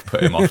of like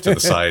put him off to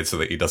the side so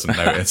that he doesn't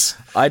notice.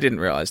 I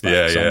didn't realise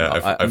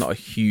that. I'm not a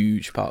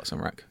huge Parks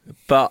and Rec,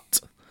 but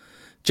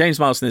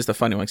James Marsden is the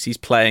funny one, because he's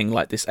playing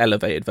like this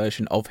elevated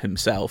version of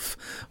himself,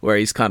 where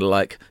he's kind of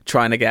like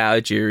trying to get out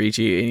of jury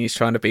duty, and he's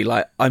trying to be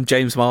like, I'm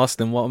James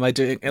Marsden, what am I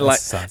doing?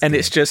 And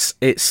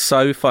it's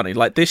so funny.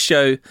 Like this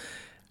show,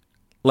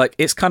 like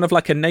it's kind of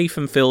like a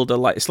Nathan Fielder,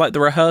 like it's like The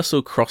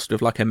Rehearsal crossed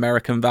with like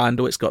American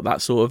Vandal. It's got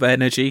that sort of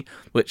energy,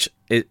 which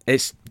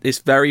it's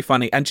very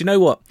funny. And do you know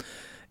what?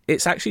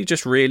 It's actually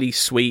just really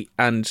sweet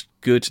and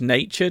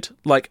good-natured.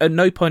 Like, at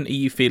no point are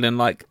you feeling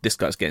like, this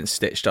guy's getting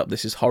stitched up,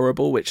 this is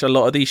horrible, which a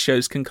lot of these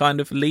shows can kind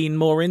of lean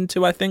more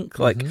into, I think.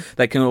 Like,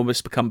 they can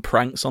almost become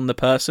pranks on the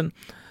person.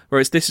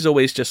 Whereas this is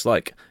always just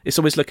like, it's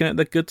always looking at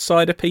the good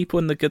side of people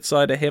and the good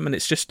side of him. And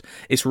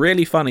it's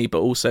really funny, but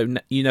also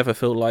you never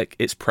feel like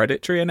it's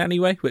predatory in any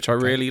way, which I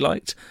really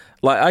liked.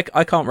 Like,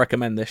 I can't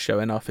recommend this show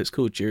enough. It's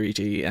called Jury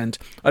Duty, and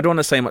I don't want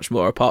to say much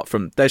more apart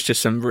from, there's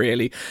just some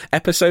really...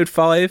 Episode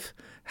 5...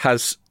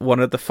 has one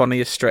of the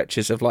funniest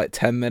stretches of like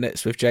 10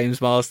 minutes with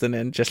James Marsden,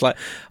 and just like,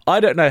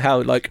 I don't know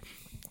how like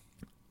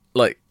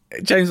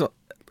James,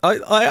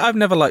 I've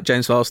never liked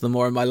James Marsden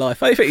more in my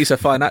life. I think he's a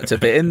fine actor,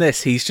 but in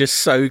this he's just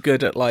so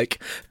good at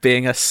like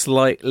being a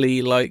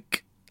slightly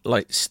like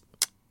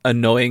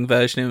annoying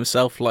version of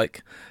himself.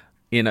 Like,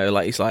 you know,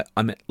 like he's like,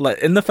 I'm like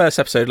in the first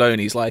episode alone,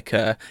 he's like,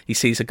 he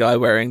sees a guy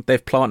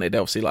they've planted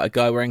obviously like a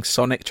guy wearing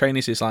Sonic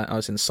trainers. He's like, I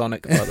was in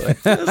Sonic, by the way.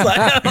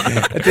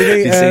 It's like,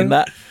 Did you seen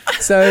that?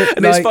 So,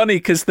 and it's funny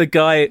because the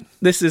guy,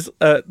 this is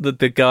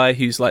the guy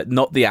who's like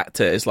not the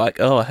actor, is like,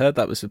 oh, I heard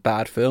that was a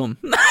bad film.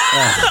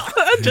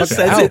 Just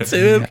says it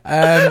to him.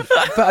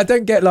 But I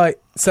don't get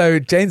so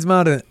James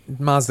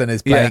Marsden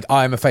is playing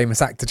I'm a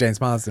famous actor,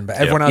 James Marsden, but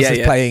everyone else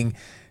is playing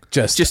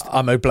just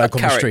I'm a bloke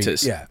on the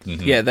street. Yeah,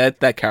 yeah,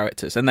 they're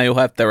characters, and they all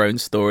have their own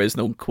stories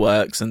and all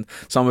quirks, and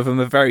some of them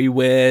are very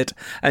weird.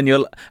 And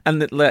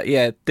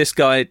this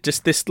guy,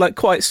 just this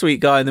quite sweet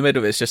guy in the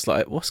middle of it's just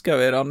like, what's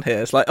going on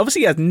here? It's like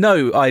obviously he has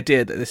no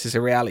idea that this is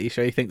a reality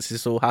show. He thinks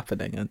this is all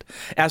happening, and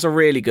it has a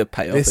really good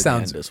payoff. This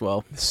sounds the end as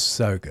well.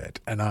 So good,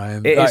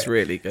 and it is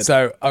really good.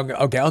 So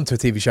I'll get onto a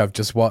TV show I've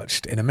just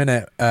watched in a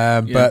minute,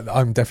 but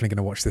I'm definitely going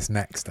to watch this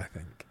next. I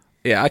think.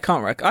 Yeah, I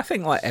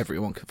think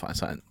everyone can find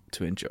something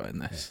to enjoy in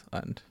this,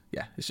 and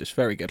it's just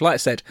very good. Like I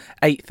said,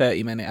 8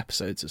 30-minute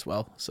episodes as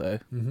well, so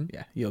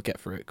you'll get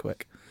through it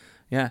quick.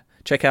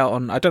 Check out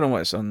I don't know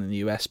what it's on in the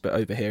US, but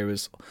over here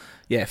is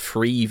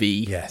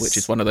Freevee, which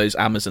is one of those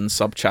Amazon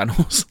sub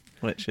channels,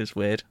 which is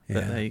weird,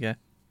 but there you go.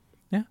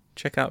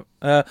 Check out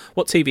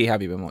what TV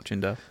have you been watching,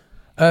 Dale?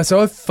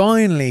 So I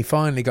finally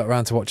got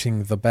around to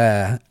watching The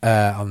Bear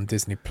on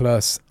Disney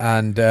Plus,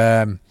 and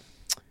I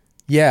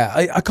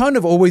kind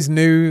of always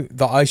knew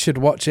that I should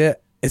watch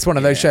it. It's one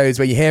of those shows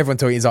where you hear everyone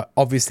talking. It's like,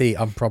 obviously,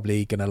 I'm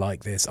probably going to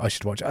like this. I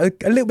should watch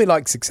it. A little bit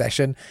like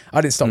Succession.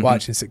 I didn't stop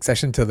watching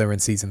Succession until they were in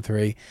season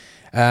 3.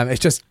 It's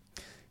just,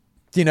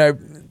 there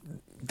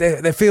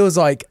feels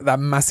like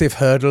that massive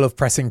hurdle of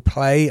pressing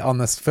play on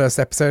the first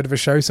episode of a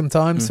show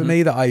sometimes for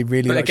me that I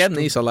really like. But again,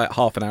 these are like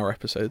half-an-hour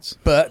episodes.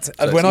 But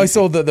when I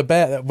saw that The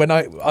Bear, when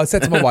I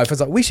said to my wife, I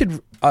was like, we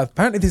should,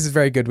 apparently this is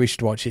very good, we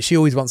should watch it. She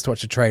always wants to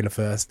watch a trailer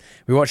first.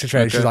 We watched the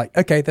trailer, she's like,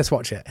 okay, let's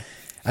watch it.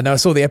 And then I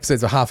saw the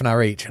episodes of half an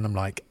hour each, and I'm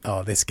like,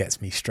 oh, this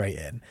gets me straight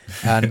in.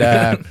 And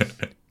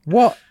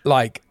what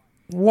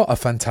a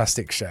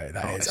fantastic show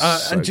that is.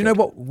 And do you know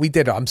what we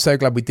did? I'm so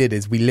glad we did,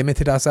 is we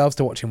limited ourselves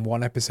to watching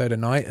one episode a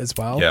night as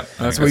well. Yeah,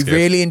 so we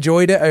really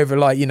enjoyed it over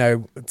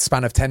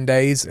span of 10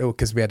 days,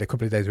 because we had a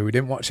couple of days where we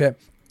didn't watch it.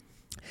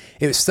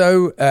 It was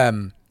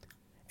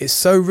it's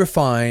so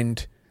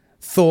refined,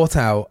 thought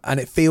out, and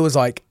it feels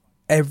like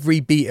every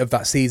beat of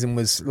that season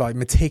was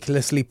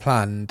meticulously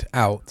planned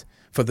out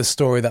for the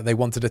story that they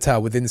wanted to tell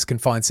within this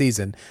confined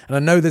season. And I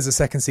know there's a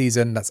second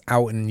season that's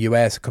out in the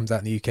US, it comes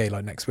out in the UK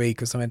next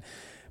week or something,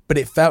 but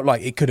it felt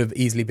like it could have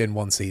easily been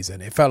one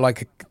season. It felt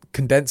like a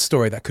condensed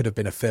story that could have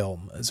been a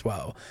film as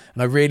well.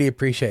 And I really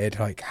appreciated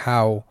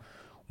how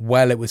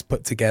well it was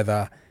put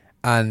together,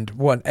 and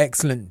what an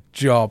excellent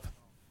job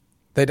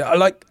they did.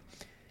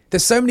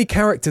 There's so many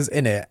characters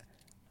in it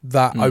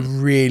that I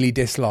really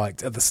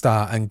disliked at the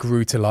start and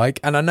grew to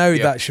like. And I know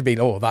that should be,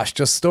 that's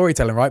just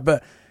storytelling, right?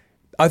 But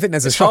I think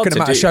there's a shocking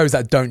amount of shows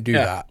that don't do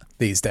that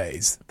these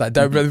days. That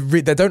don't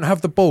they don't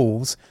have the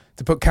balls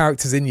to put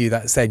characters in you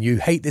that are saying you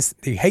hate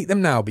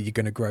them now, but you're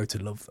going to grow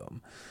to love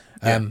them.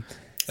 And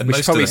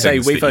most of the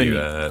things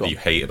that you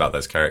hate about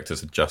those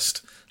characters are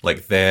just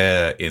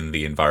they're in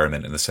the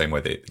environment in the same way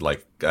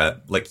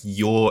that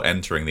you're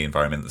entering the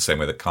environment in the same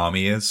way that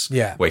Kami is.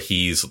 Yeah. Where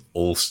he's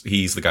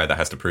the guy that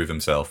has to prove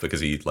himself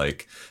because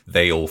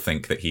they all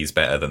think that he's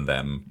better than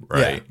them,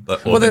 right? Yeah.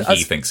 Or that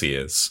he thinks he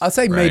is. I'd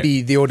say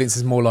maybe the audience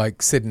is more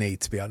like Sydney,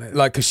 to be honest.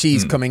 Because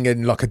she's coming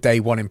in a day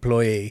one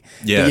employee.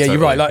 Yeah, totally.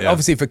 You're right.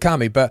 Obviously for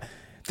Kami, but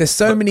there's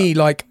so many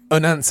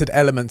unanswered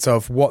elements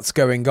of what's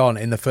going on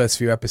in the first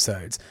few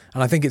episodes,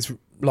 and I think it's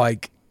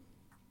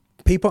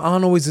people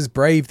aren't always as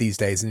brave these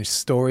days in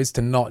stories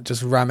to not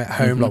just ram it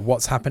home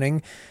what's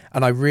happening.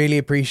 And I really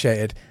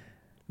appreciated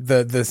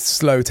the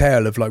slow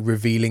tale of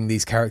revealing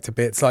these character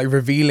bits,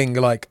 revealing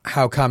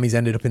how Kami's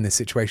ended up in this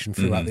situation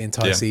throughout the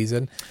entire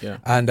season. Yeah,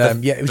 and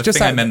it was the just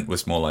thing I meant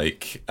was more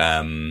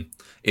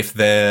if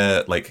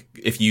they're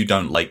if you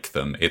don't like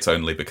them, it's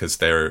only because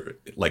they're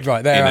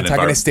they're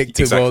antagonistic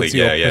towards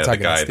your protagonist. The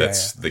guy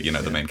that's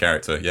the main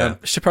character. Yeah,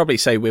 should probably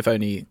say we've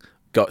only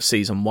got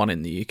season 1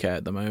 in the UK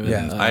at the moment.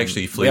 Yeah. I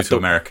actually flew to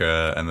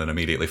America and then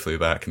immediately flew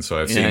back, and so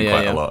I've seen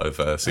quite a lot of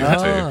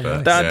season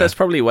 2. But, there's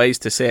probably ways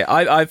to see it.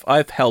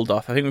 I've held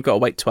off. I think we've got to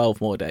wait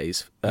 12 more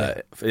days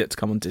for it to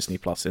come on Disney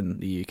Plus in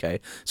the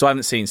UK. So I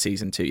haven't seen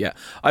season 2 yet.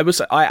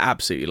 I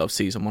absolutely love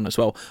season 1 as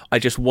well. I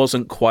just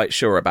wasn't quite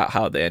sure about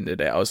how they ended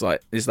it. I was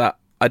like, is that?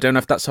 I don't know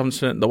if that's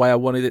something the way I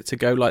wanted it to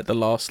go, the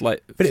last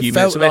but few it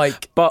felt minutes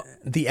of it. But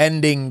the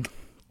ending.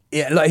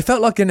 Yeah, it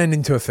felt like an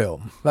ending to a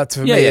film. That's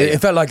for me. It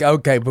felt like,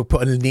 okay, we'll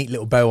put a neat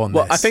little bow on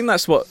this. I think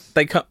that's what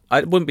they. I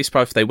wouldn't be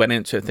surprised if they went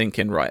into it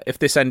thinking, right,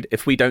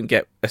 if we don't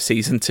get a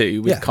season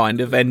 2, we've kind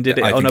of ended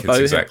it on a bow.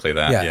 Exactly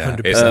that. Yeah,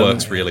 it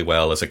works really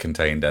well as a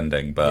contained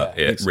ending, but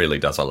it really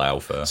does allow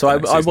for. So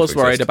I was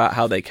worried about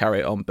how they carry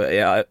it on,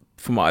 but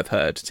from what I've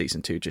heard,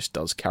 season 2 just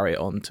does carry it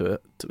on to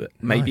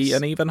maybe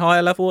an even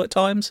higher level at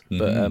times.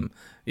 But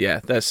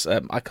there's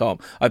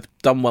I've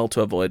done well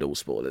to avoid all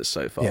spoilers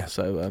so far. Yeah.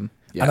 So.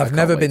 And I've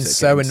never been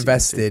so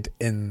invested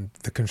in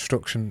the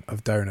construction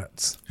of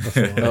donuts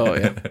before. Oh,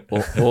 yeah.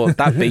 Or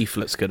that beef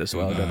looks good as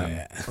well, doesn't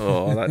it? Yeah.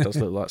 Oh, that does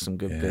look like some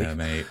good beef.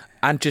 Mate.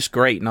 And just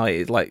great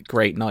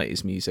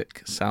 90s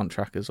music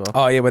soundtrack as well.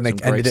 Oh yeah, when they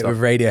ended it with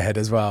Radiohead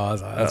as well, I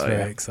was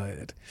very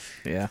excited.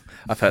 Yeah,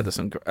 I've heard there's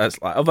some.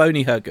 I've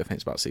only heard good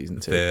things about season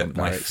 2.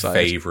 My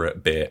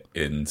favourite bit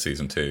in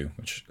season 2,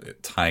 which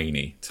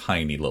tiny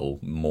little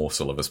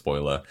morsel of a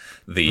spoiler,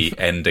 the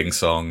ending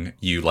song.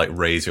 You like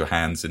raise your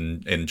hands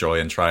in joy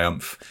and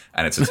triumph,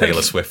 and it's a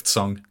Taylor Swift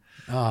song.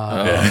 They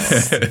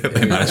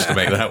managed to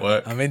make that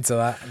work. I'm into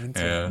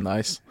that.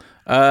 Nice.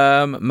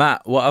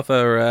 Matt, what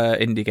other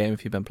indie game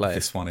have you been playing?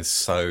 This one is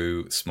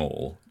so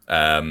small. So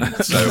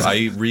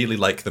I really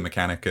like the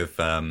mechanic of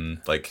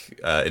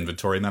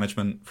inventory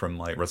management from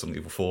like Resident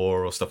Evil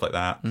 4 or stuff like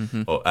that.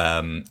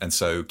 And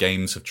so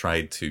games have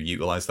tried to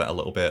utilize that a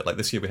little bit. Like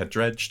this year we had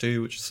Dredge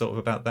 2, which is sort of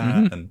about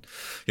that, and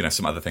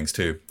some other things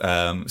too.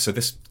 So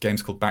this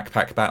game's called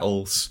Backpack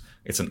Battles.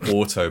 It's an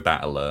auto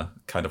battler,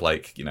 kind of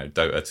like,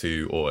 Dota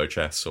 2 auto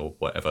chess or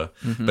whatever,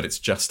 but it's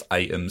just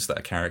items that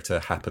a character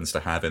happens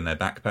to have in their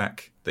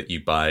backpack that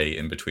you buy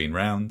in between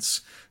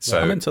rounds. So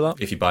I'm into that.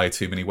 If you buy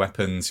too many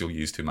weapons, you'll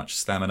use too much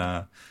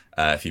stamina.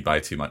 If you buy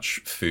too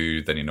much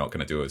food, then you're not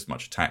going to do as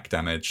much attack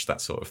damage,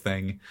 that sort of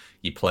thing.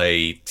 You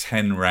play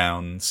 10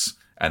 rounds,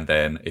 and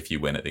then if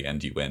you win at the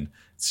end, you win.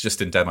 It's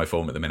just in demo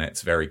form at the minute.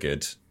 It's very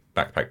good.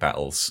 Backpack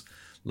Battles.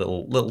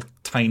 Little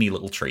tiny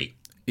little treat.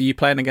 Are you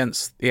playing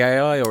against the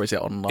AI or is it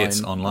online?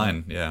 It's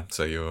online, yeah.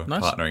 So you're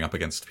partnering up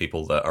against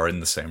people that are in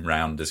the same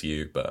round as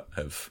you but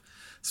have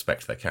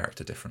spec'd their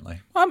character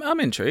differently. I'm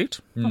intrigued.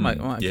 I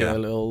might get a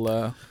little...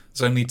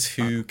 There's only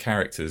 2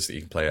 characters that you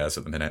can play as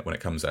at the minute. When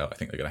it comes out, I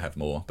think they're going to have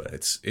more, but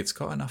it's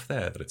got enough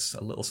there that it's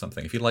a little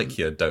something. If you like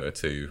your Dota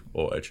 2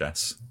 auto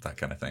chess, that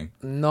kind of thing.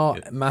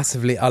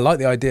 Massively. I like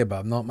the idea, but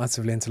I'm not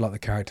massively into like the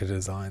character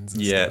designs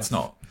and stuff. It's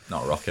not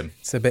rocking.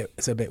 It's a bit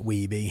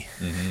weeby.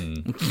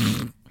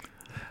 Mm-hmm.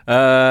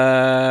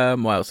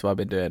 What else have I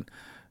been doing?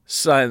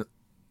 So,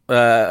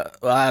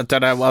 I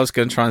don't know. I was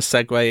going to try and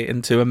segue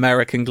into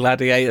American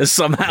Gladiators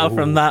somehow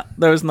from that.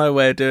 There was no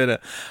way of doing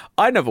it.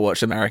 I never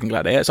watched American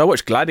Gladiators. I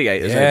watched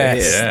Gladiators over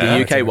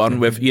here, the UK one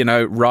with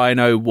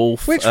Rhino,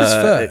 Wolf. Which was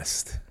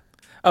first?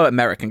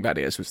 American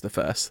Gladiators was the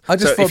first. I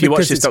just so if you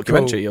watch this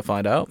documentary, you'll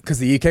find out. Because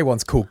the UK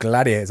one's called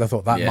Gladiators. I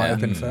thought that might have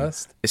been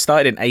first. It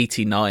started in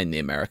 '89, the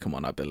American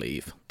one, I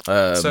believe.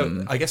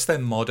 So I guess they're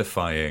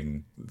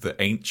modifying the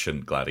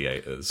ancient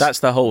gladiators. That's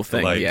the whole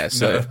thing,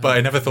 but I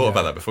never thought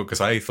about that before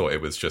because I thought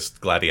it was just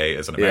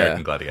gladiators and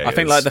American gladiators. I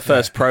think like the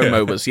first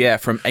promo was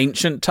from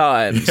ancient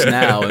times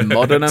now in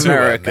modern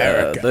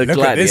America. The Look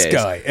gladiators. at this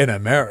guy in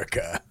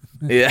America.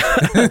 Yeah.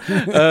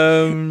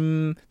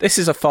 This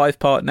is a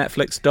 5-part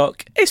Netflix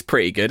doc. It's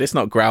pretty good. It's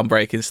not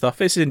groundbreaking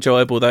stuff. It's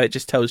enjoyable though. It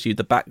just tells you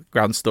the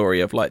background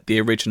story of like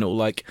the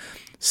original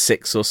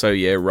 6 or so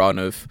year run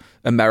of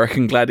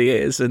American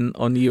Gladiators and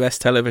on US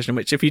television,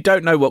 which if you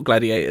don't know what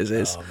Gladiators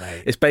is,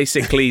 it's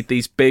basically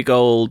these big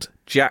old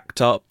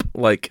jacked up,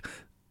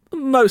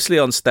 mostly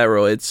on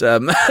steroids,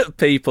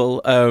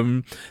 people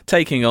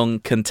taking on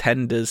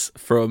contenders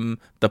from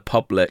the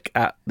public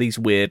at these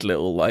weird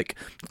little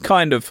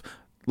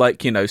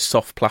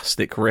soft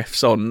plastic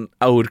riffs on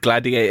old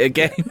gladiator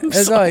games.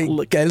 It's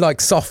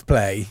like soft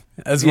play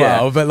as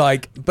well,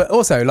 but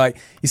also you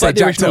say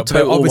jacked up,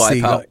 but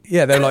obviously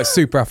they're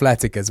super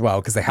athletic as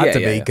well because they had to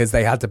be because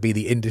they had to be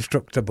the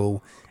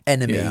indestructible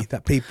enemy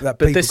that people.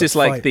 But this is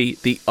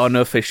the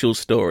unofficial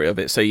story of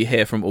it. So you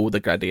hear from all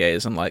the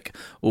gladiators and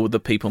all the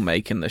people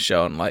making the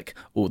show and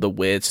all the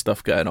weird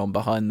stuff going on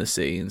behind the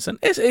scenes, and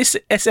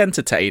it's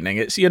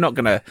entertaining. You're not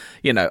gonna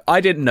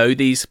I didn't know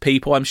these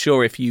people. I'm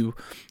sure if you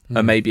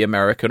are maybe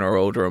American or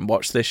older and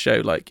watch this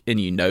show and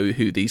you know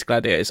who these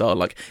gladiators are,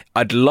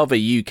 I'd love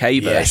a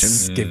UK version.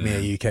 Yes, give me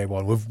a UK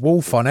one with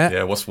Wolf on it.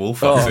 Yeah, what's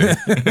Wolf up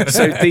to?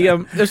 So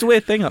there's a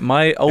weird thing at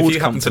my old if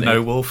you happen to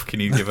know Wolf, can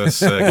you give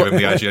us give him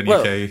the IGN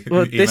UK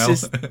email?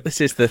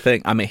 This is the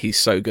thing. I mean, he's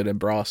so good in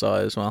Brass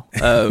Eye as well.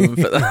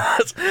 But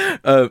that's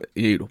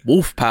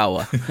Wolf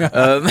power.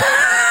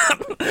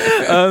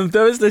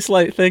 There was this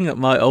thing at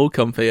my old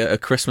company at a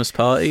Christmas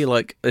party.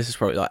 This is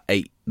probably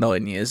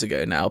 8-9 years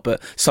ago now,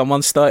 but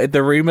someone started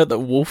the rumor that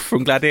Wolf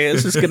from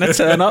Gladiators was going to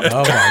turn up.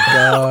 Oh my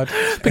god!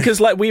 Because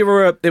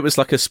it was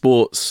a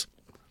sports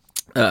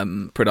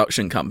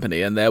production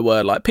company, and there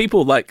were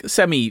people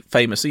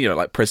semi-famous,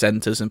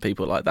 presenters and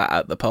people like that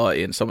at the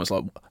party, and someone's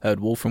heard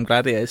Wolf from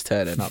Gladiators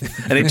turning up,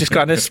 and it just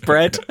kind of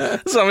spread.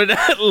 So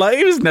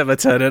he was never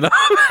turning up.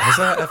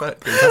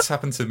 That's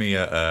happened to me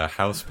at a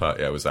house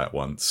party I was at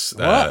once.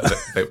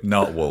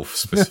 Not Wolf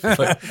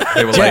specifically.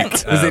 They were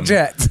Jet. Was it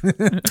Jet?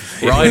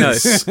 Rhino.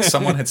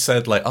 Someone had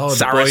said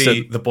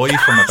the boy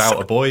from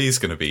About a Boy is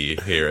going to be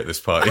here at this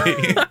party,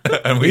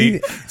 and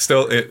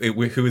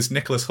who is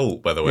Nicholas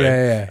Hoult, by the way.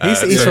 Yeah.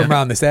 He's from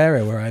around this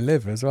area where I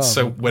live as well.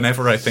 So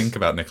whenever I think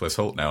about Nicholas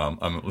Hoult now,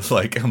 I'm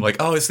like,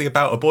 oh, it's the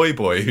About a Boy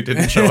who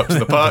didn't show up to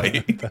the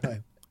party.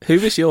 Who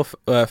was your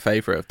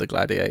favourite of the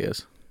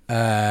gladiators?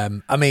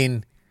 I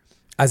mean,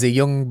 as a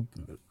young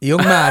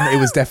man, it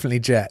was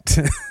definitely Jet.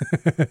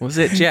 Was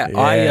it Jet?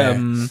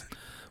 Yeah.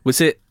 Was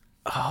it?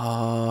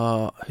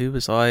 Who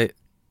was I?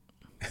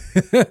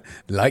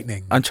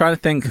 Lightning. I'm trying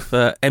to think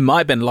it might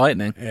have been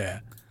Lightning. Yeah.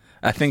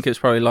 I think it's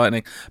probably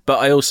Lightning. But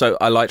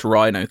I liked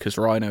Rhino because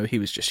Rhino, he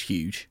was just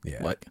huge.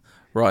 Yeah. Like,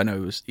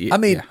 Rhino was... I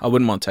mean... I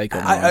wouldn't want to take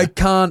on Rhino. I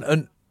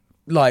can't...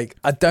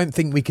 I don't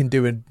think we can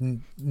do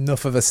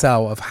enough of a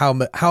sell of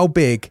how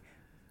big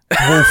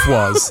Wolf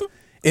was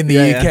in the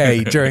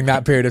UK during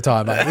that period of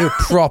time. Like, he was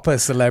a proper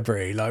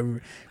celebrity. Like,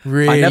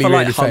 really, I never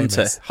liked really Hunter.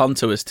 famous.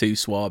 Hunter was too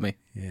swarmy.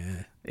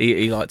 Yeah.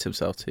 He liked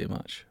himself too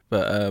much.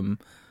 But,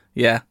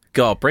 yeah...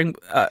 God, bring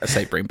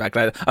back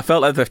Gladiator. I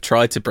felt like they've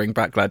tried to bring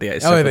back Gladiator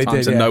several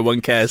times and no one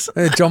cares.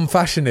 John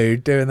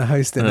Fashanu doing the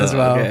hosting as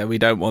well. Yeah, we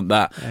don't want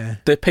that. Yeah.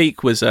 The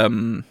peak was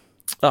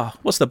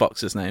what's the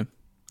boxer's name?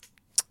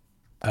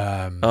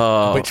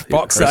 Which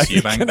boxer? Chris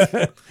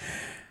Eubank.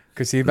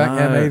 Chris Eubank,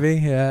 yeah, maybe.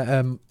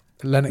 Yeah,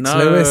 Lennox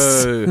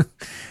Lewis.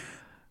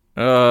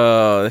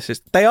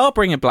 They are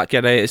bringing Black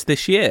Gladiators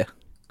this year.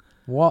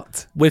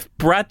 What? With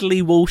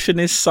Bradley Walsh and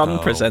his son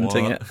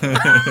presenting it.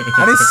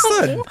 And his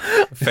son?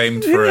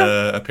 Famed for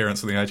an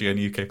appearance on the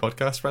IGN UK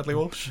podcast, Bradley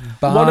Walsh.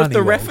 One of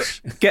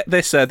the get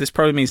this, this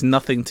probably means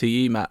nothing to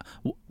you, Matt.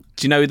 Do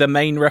you know who the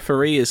main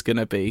referee is going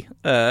to be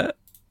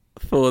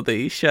for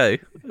the show,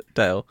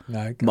 Dale?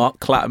 No. Mark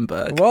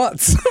Clattenburg. What?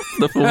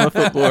 The former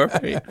football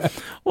referee.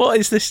 What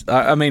is this?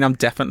 I mean, I'm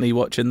definitely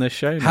watching this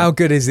show now. How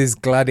good is his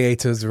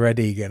Gladiators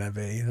Ready going to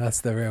be?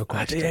 That's the real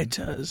question.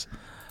 Gladiators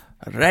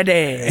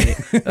Ready.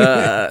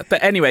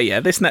 But anyway, yeah,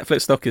 this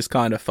Netflix doc is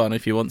kind of fun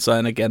if you want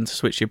something again to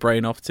switch your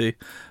brain off to.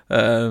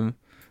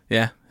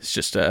 It's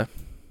just the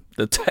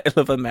tale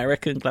of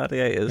American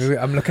gladiators.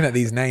 I'm looking at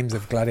these names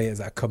of gladiators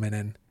that are coming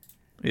in.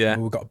 Yeah.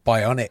 We've got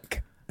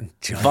Bionic. And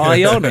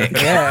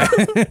Bionic? Yeah.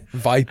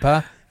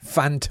 Viper,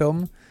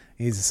 Phantom.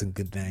 These are some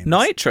good names.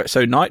 Nitro.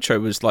 So Nitro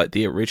was like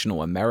the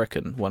original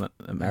American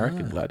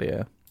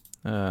gladiator.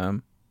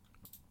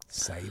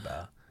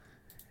 Saber.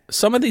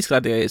 Some of these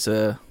gladiators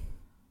are...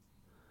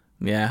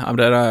 Yeah, I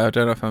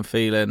don't know if I'm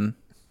feeling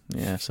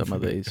some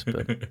of these,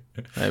 but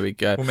there we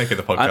go. We'll make it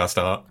the podcast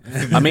art.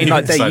 I mean,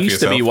 like there Decide used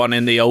for to be yourself. one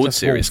in the old Just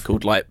series Wolf.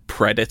 called like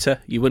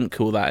Predator. You wouldn't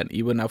call that.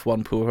 You wouldn't have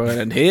one called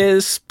and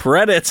here's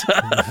Predator.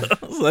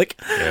 It's like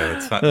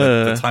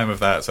the time of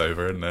that's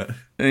over, isn't it?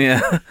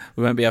 Yeah,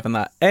 we won't be having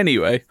that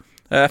anyway.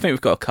 I think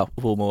we've got a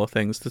couple more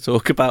things to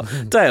talk about.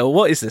 Dale,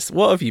 what is this?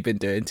 What have you been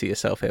doing to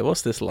yourself here?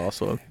 What's this last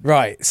one?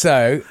 Right,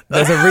 so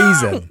there's a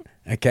reason,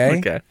 okay?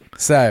 Okay.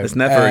 So there's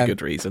never a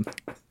good reason.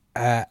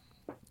 IGN,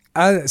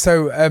 as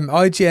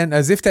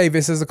Ziff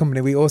Davis as a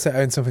company, we also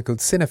own something called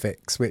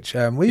Cinefix, which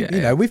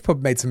we've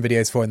probably made some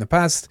videos for in the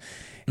past.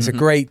 It's a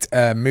great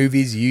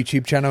movies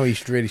YouTube channel you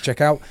should really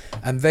check out.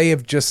 And they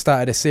have just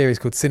started a series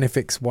called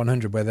Cinefix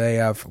 100, where they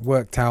have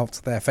worked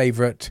out their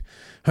favourite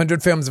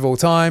 100 films of all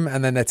time,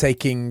 and then they're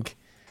taking...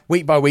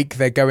 Week by week,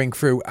 they're going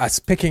through us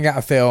picking out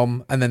a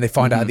film, and then they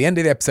find out at the end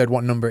of the episode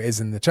what number it is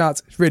in the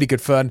charts. It's really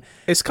good fun.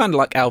 It's kind of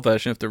like our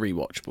version of the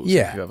rewatchables.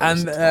 Yeah,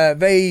 and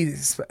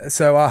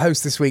so our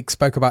host this week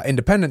spoke about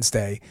Independence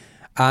Day,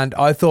 and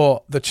I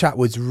thought the chat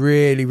was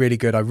really, really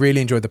good. I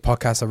really enjoyed the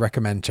podcast. I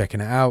recommend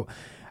checking it out.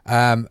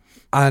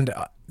 And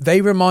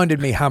they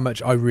reminded me how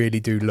much I really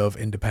do love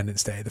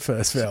Independence Day, the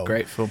first film.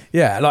 Great film.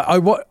 Yeah, like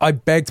I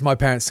begged my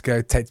parents to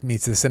go take me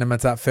to the cinema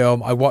to that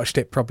film. I watched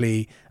it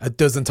probably a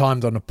dozen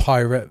times on a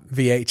pirate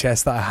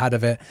VHS that I had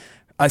of it.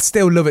 I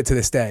still love it to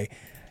this day.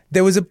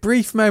 There was a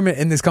brief moment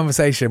in this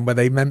conversation where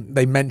they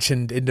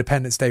mentioned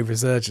Independence Day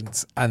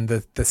Resurgence and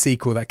the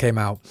sequel that came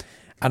out.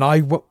 And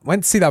I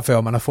went to see that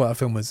film, and I thought that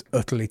film was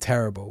utterly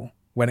terrible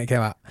when it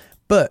came out.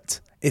 But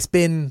it's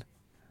been,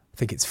 I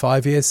think it's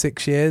 5 years,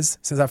 6 years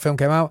since that film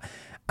came out.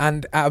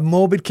 And out of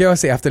morbid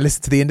curiosity, after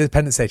listening to the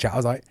Independence Day chat, I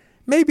was like,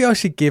 maybe I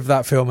should give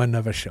that film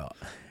another shot.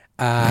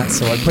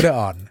 So I put it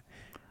on.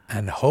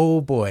 And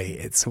oh boy,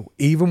 it's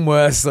even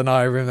worse than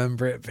I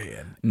remember it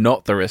being.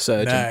 Not the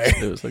Resurgence.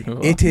 No. It was like, oh.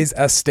 It is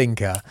a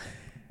stinker.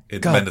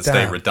 Independence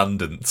Day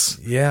redundant.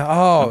 Yeah.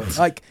 Oh,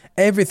 like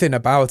everything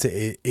about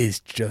it is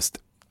just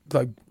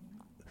like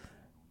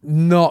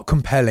not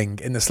compelling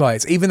in the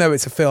slightest, even though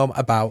it's a film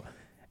about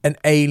an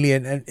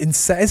alien. And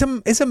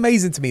it's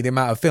amazing to me the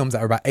amount of films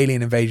that are about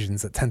alien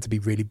invasions that tend to be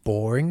really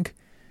boring.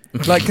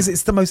 Like, because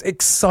it's the most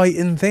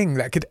exciting thing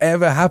that could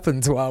ever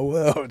happen to our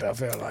world, I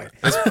feel like.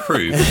 It's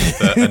proof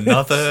that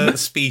another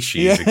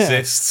species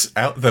exists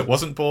out that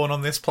wasn't born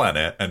on this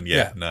planet, and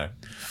no.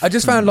 I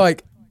just found,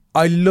 like,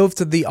 I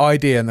loved the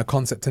idea and the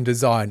concept and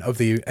design of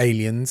the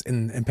aliens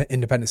in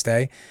Independence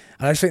Day,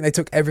 and I just think they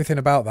took everything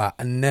about that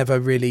and never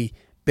really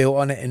built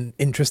on it in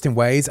interesting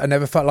ways. I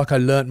never felt like I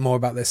learnt more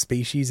about their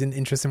species in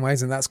interesting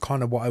ways, and that's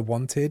kind of what I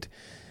wanted.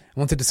 I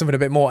wanted something a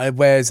bit more,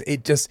 whereas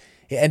it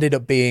ended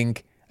up being...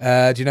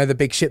 do you know the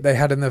big ship they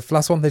had in the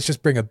last one? Let's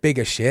just bring a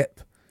bigger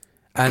ship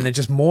and then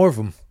just more of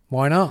them.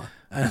 Why not?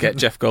 Get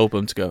Jeff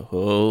Goldblum to go,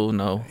 oh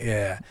no.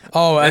 Yeah.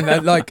 Oh,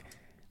 and like,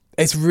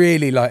 it's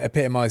really like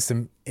epitomized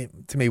to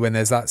me when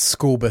there's that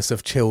school bus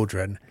of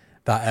children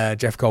that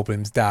Jeff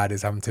Goldblum's dad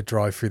is having to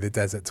drive through the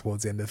desert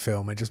towards the end of the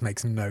film. It just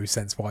makes no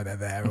sense why they're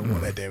there and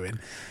what they're doing.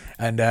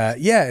 And I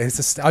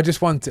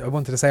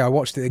wanted to say I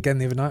watched it again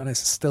the other night and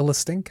it's still a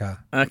stinker.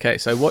 Okay,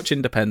 so watch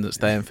Independence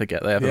Day and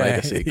forget they ever made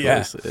a sequel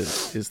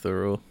is the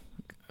rule.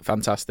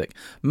 Fantastic.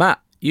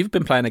 Matt, you've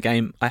been playing a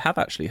game I have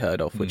actually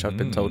heard of, which I've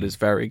been told is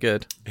very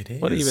good. It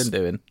is. What have you been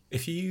doing?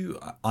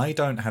 I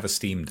don't have a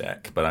Steam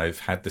Deck, but I've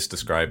had this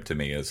described to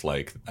me as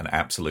like an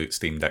absolute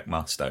Steam Deck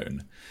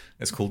must-own.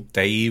 It's called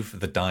Dave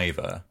the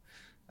Diver.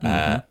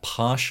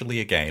 Partially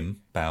a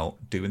game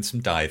about doing some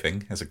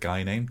diving as a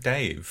guy named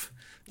Dave.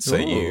 So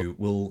you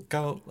will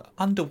go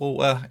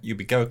underwater, you'll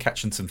be go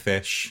catching some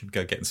fish,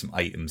 go getting some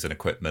items and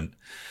equipment.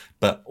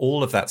 But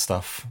all of that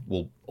stuff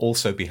will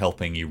also be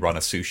helping you run a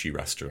sushi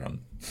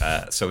restaurant.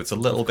 So it's a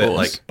little bit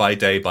like by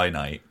day, by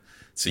night.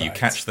 So you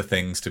catch the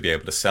things to be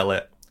able to sell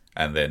it,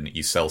 and then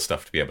you sell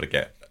stuff to be able to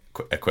get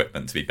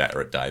equipment to be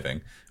better at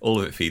diving. All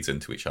of it feeds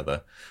into each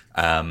other.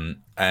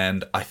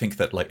 And I think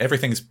that like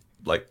everything's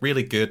like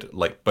really good.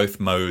 Like both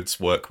modes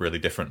work really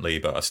differently,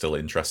 but are still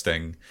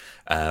interesting.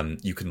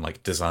 You can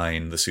like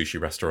design the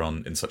sushi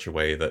restaurant in such a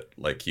way that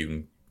like you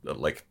can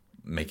like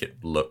make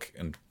it look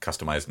and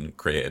customize and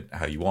create it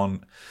how you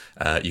want.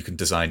 You can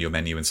design your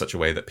menu in such a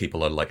way that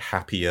people are like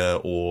happier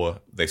or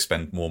they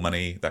spend more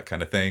money, that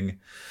kind of thing.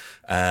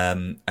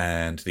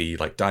 And the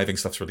like diving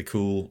stuff's really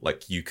cool.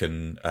 Like you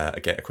can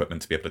get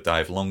equipment to be able to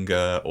dive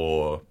longer,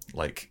 or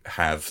like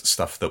have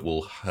stuff that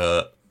will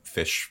hurt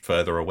fish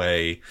further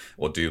away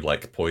or do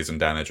like poison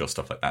damage or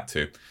stuff like that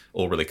too.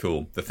 All really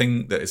cool. The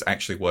thing that is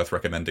actually worth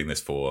recommending this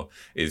for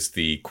is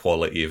the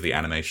quality of the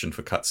animation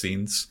for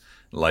cutscenes.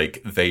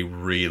 Like they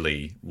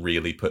really,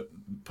 really put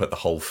the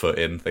whole foot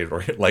in.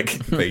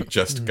 They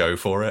just go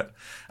for it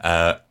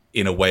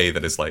in a way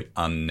that is like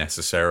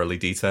unnecessarily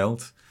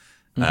detailed.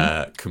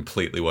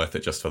 Completely worth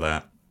it just for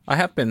that. I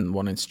have been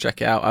wanting to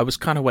check it out. I was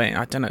kind of waiting.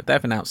 I don't know if they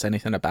haven't announced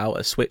anything about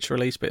a Switch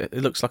release, but it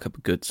looks like a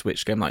good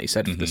Switch game, like you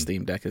said. If the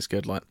Steam Deck is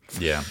good, like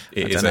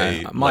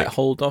I might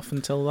hold off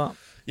until that.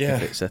 Yeah,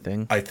 if it's a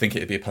thing. I think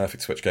it'd be a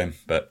perfect Switch game,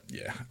 but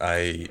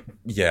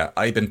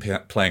I've been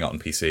playing it on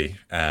PC,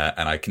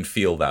 and I can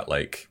feel that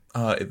like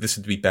this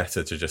would be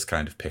better to just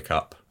kind of pick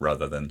up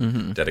rather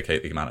than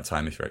dedicate the amount of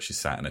time if you're actually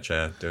sat in a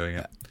chair doing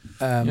it.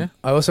 I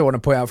also want to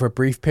point out for a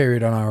brief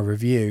period on our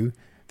review,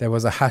 there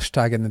was a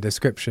hashtag in the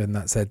description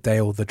that said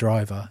Dale the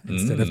Driver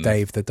instead of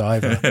Dave the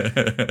Diver.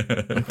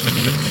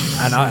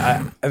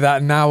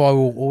 And I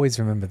will always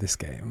remember this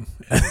game.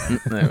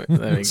 There we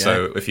go.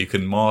 So if you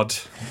can mod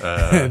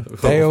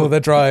Dale the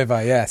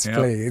Driver, yes,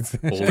 please.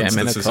 All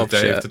instances of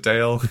Dave to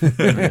Dale.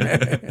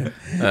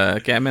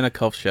 Get him in a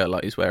cough shirt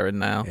like he's wearing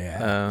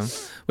now.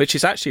 Which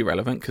is actually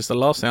relevant because the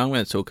last thing I'm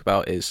going to talk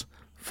about is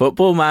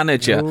Football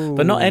Manager,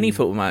 but not any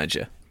Football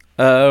Manager.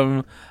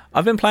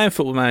 I've been playing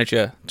Football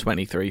Manager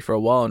 23 for a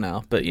while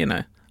now, but, you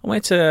know, I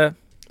wanted to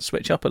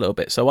switch up a little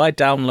bit. So I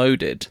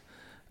downloaded,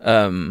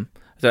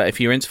 if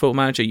you're into Football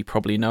Manager, you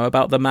probably know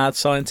about the Mad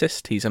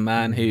Scientist. He's a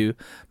man who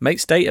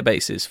makes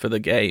databases for the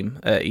game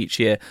each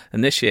year.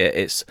 And this year,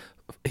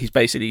 he's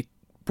basically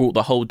brought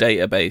the whole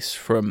database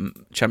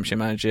from Championship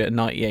Manager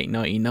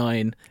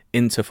 98-99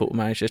 into Football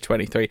Manager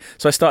 23.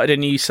 So I started a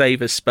new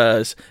save as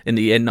Spurs in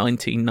the year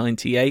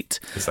 1998.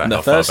 And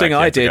the first thing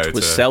I did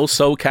was sell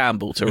Sol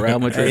Campbell to Real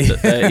Madrid at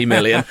 30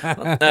 million.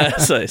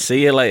 So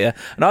see you later.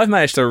 And I've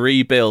managed to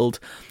rebuild.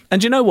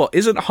 And you know what?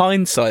 Isn't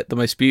hindsight the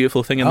most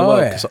beautiful thing in the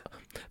world? Yeah.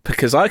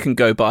 Because I can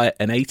go buy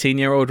an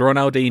 18-year-old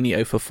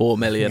Ronaldinho for 4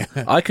 million.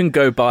 I can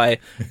go buy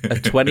a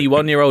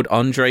 21-year-old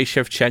Andrei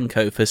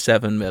Shevchenko for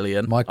 7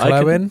 million. Michael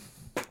Owen?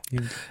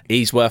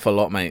 He's worth a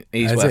lot, mate.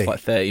 He's worth like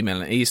 30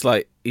 million.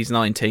 He's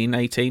 19,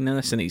 18 in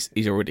this, and he's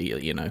already,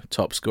 you know,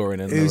 top scoring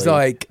in the league. Who's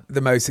like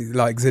the most,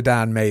 like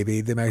Zidane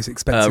maybe, the most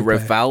expensive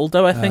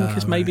Rivaldo, I think,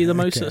 is maybe the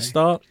most at the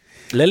start.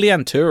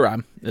 Lilian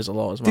Thuram is a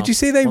lot as well. Did you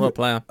see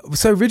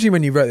so originally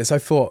when you wrote this, I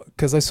thought,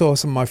 because I saw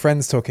some of my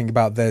friends talking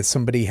about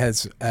somebody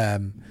has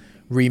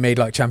remade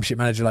like Championship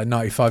Manager like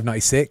 95,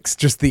 96,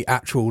 just the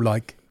actual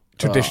like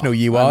traditional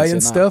UI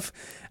and stuff.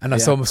 And I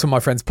saw some of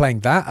my friends playing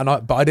that,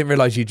 but I didn't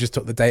realise you just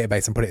took the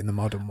database and put it in the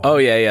modern one. Oh,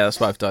 yeah, that's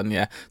what I've done,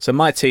 yeah. So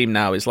my team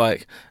now is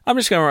like, I'm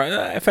just going to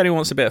write, if anyone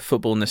wants a bit of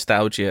football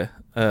nostalgia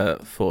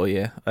for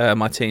you,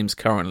 my team's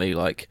currently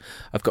like,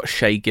 I've got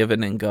Shay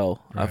Given in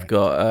goal. Right. I've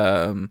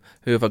got,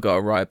 who have I got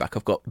at right back?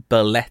 I've got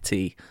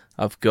Belletti.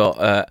 I've got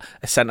a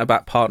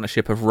centre-back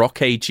partnership of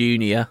Roque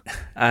Jr.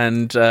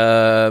 and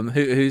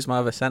who's my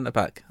other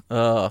centre-back?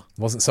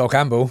 Wasn't Sol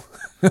Campbell.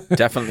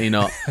 Definitely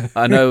not.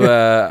 I know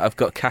I've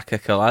got Kaka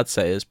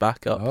Kaladze as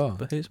backup,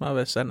 but who's my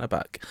other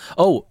centre-back?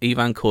 Oh,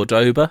 Ivan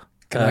Cordoba.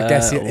 Can I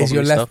guess is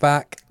your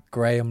left-back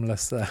Graham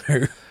Lasso?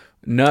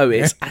 No,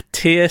 it's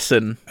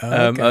Atierson,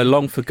 a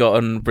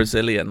long-forgotten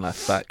Brazilian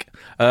left-back.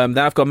 Then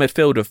I've got a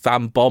midfield of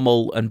Van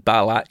Bommel and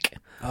Ballack.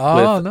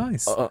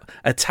 Nice.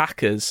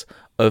 Attackers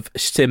of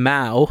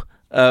Simao.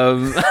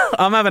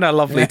 I'm having a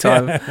lovely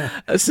time.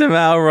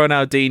 Simao,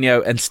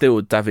 Ronaldinho, and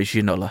still David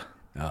Ginola.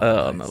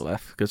 on the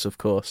left, because of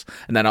course.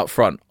 And then up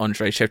front,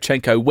 Andrei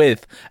Shevchenko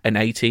with an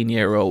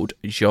 18-year-old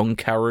Jean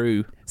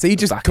Carew. So you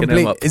just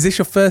is this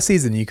your first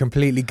season? You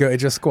completely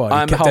gutted your squad?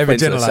 I'm half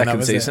into the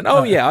second season.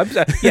 Oh, yeah.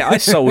 I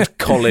sold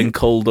Colin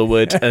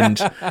Calderwood and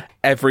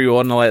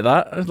everyone like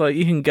that. Like,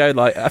 you can go,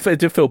 like, I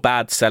did feel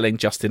bad selling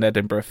Justin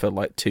Edinburgh for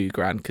like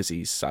 $2,000 because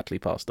he's sadly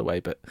passed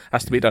away, but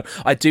has to be done.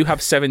 I do have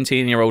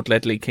 17-year-old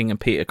Ledley King and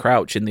Peter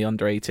Crouch in the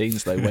under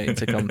 18s though, waiting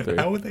to come through.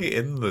 How are they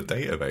in the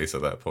database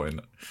at that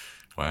point?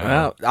 Wow.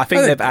 Well, I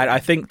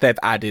think they've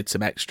added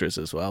some extras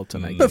as well to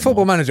make. But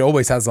Football Manager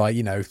always has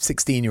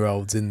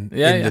 16-year-olds in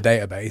the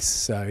database.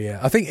 So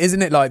I think,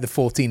 isn't it like the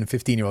 14 and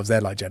 15-year-olds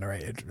they're like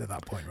generated at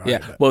that point, right?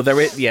 Yeah. But, well, there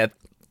is. Yeah,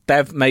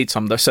 they've made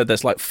some. So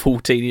there's like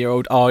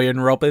 14-year-old Arjen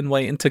Robben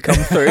waiting to come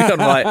through. I'm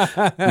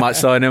like, might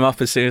sign him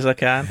up as soon as I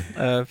can.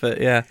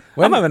 But yeah,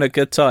 I'm having a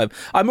good time.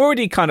 I'm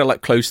already kind of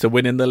like close to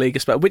winning the league,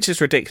 which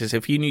is ridiculous.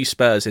 If you knew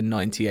Spurs in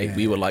 '98,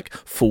 we were like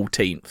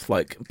 14th,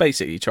 like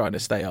basically trying to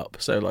stay up.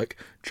 So like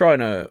trying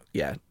to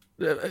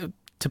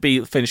to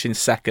be finishing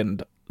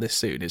second this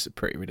soon is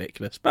pretty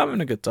ridiculous. But I'm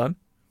having a good time.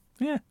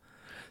 Yeah.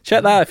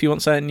 Check that out if you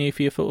want something new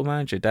for your Football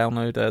Manager.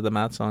 Download the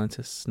Mad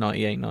Scientists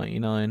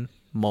 98.99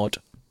 mod.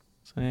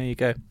 So there you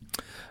go.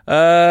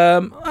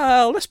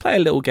 Well, let's play a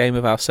little game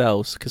of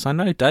ourselves, because I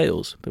know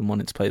Dale's been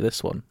wanting to play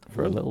this one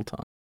for a little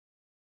time.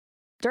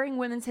 During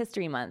Women's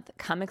History Month,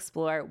 come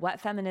explore what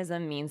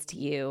feminism means to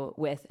you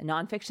with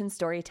nonfiction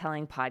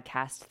storytelling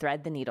podcast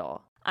Thread the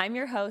Needle. I'm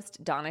your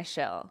host, Donna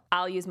Schill.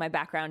 I'll use my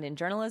background in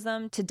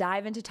journalism to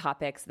dive into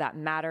topics that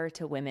matter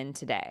to women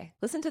today.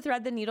 Listen to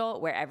Thread the Needle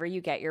wherever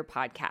you get your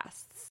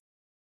podcasts.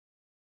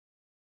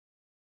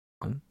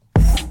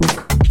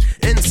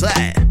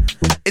 Inside,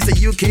 it's a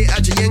UK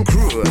IGN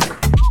crew.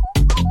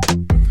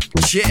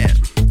 Yeah,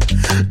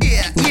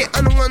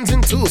 on the ones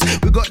and twos.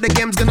 We got the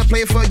games gonna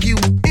play for you.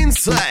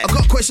 Inside, I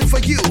got a question for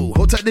you.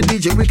 Hold tight the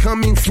DJ, we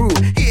coming through.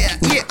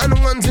 Yeah, on the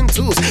ones and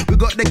twos. We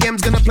got the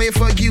games gonna play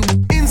for you.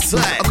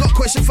 Inside, I got a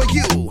question for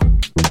you.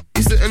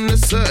 Is it in the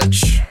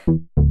search?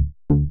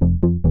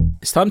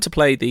 It's time to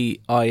play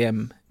the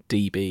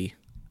IMDb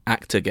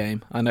actor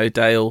game. I know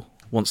Dale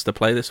wants to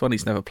play this one.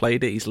 He's never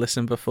played it. He's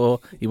listened before.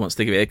 He wants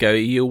to give it a go. Are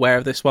you aware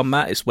of this one,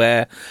 Matt? It's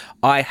where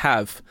I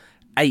have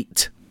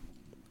 8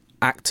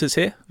 actors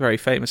here, very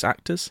famous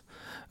actors.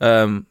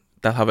 They'll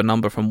have a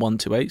number from 1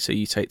 to 8, so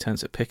you take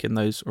turns at picking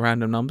those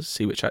random numbers,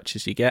 see which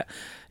actors you get.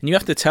 And you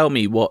have to tell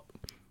me what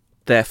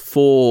their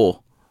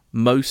 4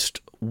 most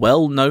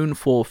well-known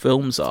 4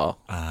 films are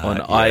on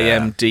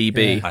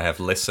IMDb. I have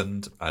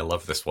listened. I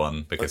love this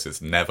one because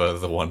it's never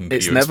the one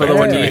it's never the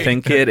one you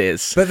think it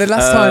is. But the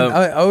last time,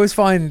 I always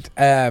find...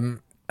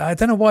 I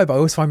don't know why, but I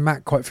always find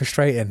Matt quite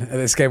frustrating at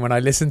this game when I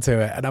listen to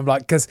it, and I'm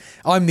like, because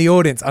I'm the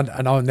audience, and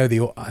I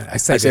know I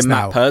say Is this it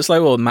now. Matt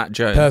Purslow or Matt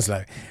Jones?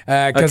 Purslow,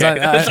 because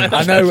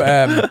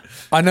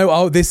I know.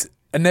 Oh, this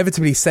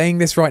inevitably saying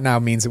this right now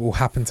means it will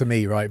happen to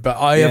me, right? But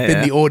I have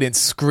been the audience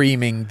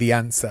screaming the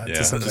answer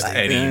to something. Just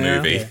any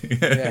movie.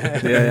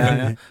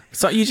 Yeah.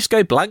 So you just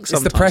go blank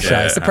sometimes. It's the pressure.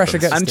 It's the pressure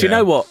gets. And do you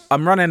know what?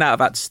 I'm running out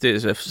of actors to do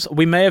this with.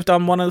 We may have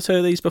done 1 or 2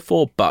 of these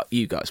before, but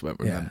you guys won't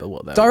remember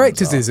what they're.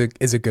 Directors is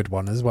a good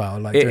one as well.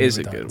 Like it is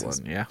a good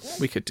one. Yeah,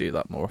 we could do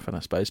that more often, I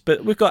suppose.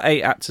 But we've got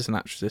 8 actors and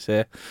actresses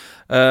here.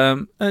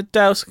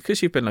 Dale,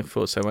 because you've been looking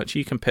forward so much,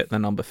 you can pick the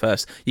number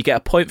first. You get a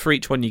point for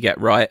each one you get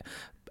right.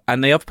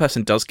 And the other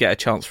person does get a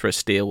chance for a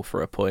steal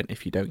for a point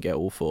if you don't get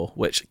all 4,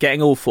 which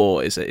getting all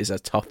 4 is a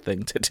tough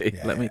thing to do,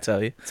 let me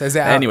tell you. So is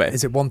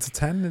it 1 to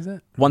 10, is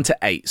it? 1 to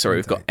 8. Sorry,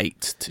 we've got 8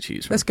 to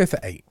choose from. Let's go for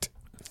 8.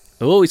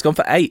 Oh, he's gone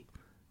for 8.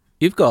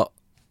 You've got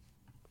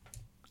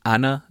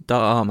Ana de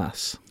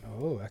Armas.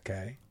 Oh,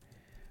 okay.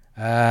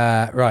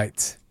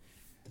 Right.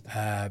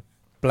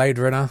 Blade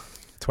Runner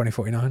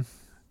 2049.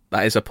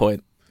 That is a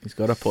point. He's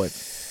got a point.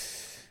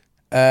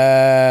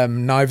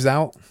 Knives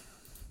Out.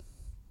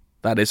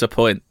 That is a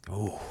point.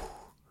 Oh.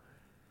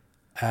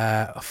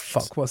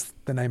 Fuck, what's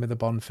the name of the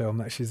Bond film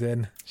that she's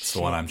in? It's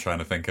the one I'm trying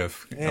to think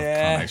of. I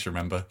can't actually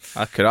remember.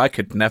 I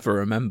could never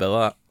remember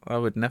that. I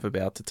would never be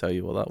able to tell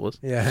you what that was.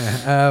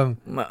 Yeah.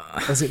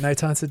 Was it No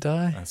Time to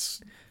Die?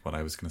 That's what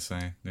I was going to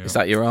say. Yeah. Is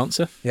that your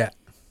answer? Yeah.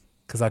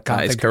 Because I can't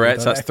That is think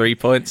correct. of it. That's 3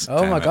 points.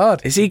 Oh my God.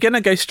 Is he going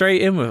to go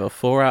straight in with a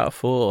 4 out of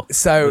 4?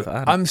 So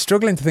I'm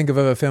struggling to think of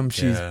other films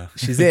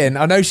she's in.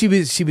 I know she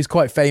was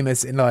quite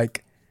famous in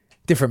like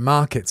different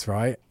markets,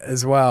 right,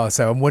 as well.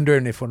 So I'm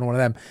wondering if one of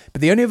them.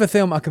 But the only other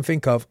film I can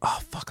think of, I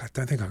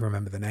don't think I can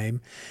remember the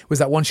name, was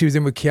that one she was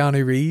in with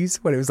Keanu Reeves,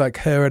 where it was like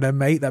her and her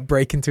mate that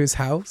break into his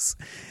house.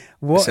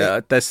 What?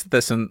 So,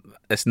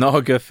 it's not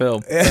a good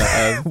film.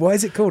 But, what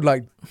is it called?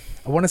 Like,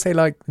 I want to say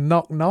like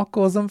Knock Knock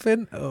or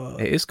something. Oh.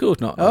 It is called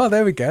Knock Knock. Oh,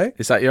 there we go.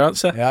 Is that your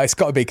answer? Yeah, it's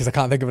got to be because I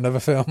can't think of another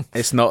film.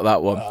 It's not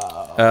that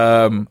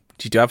one.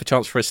 Do you have a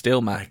chance for a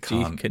steal, Matt? I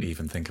can't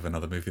even think of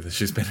another movie that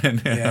she's been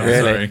in. Yeah.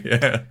 Really?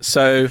 Yeah.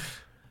 So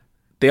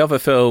the other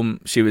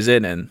film she was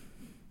in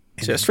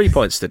so it's 3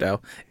 points to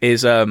Dale,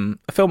 is a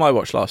film I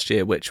watched last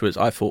year, which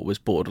I thought was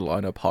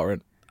borderline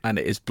abhorrent. and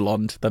it is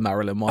Blonde, the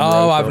Marilyn Monroe.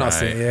 Oh, I've film. not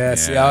seen it.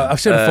 Yes, yeah. I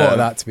should have thought of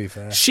that. To be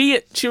fair, she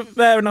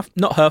fair enough.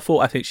 Not her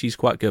fault. I think she's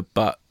quite good,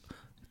 but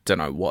don't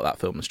know what that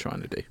film was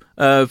trying to do.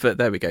 But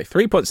there we go.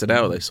 3 points to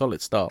Dale, though.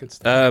 Solid start.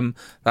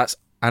 That's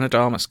Ana de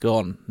Armas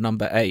gone,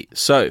 number 8.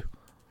 So,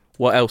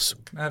 what else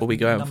are we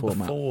going for, Matt?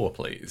 Number 4,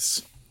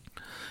 please.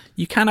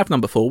 You can have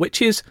number 4,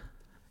 which is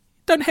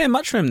don't hear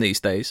much from him these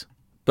days.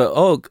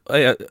 But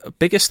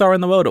biggest star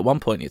in the world at one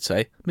point, you'd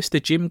say,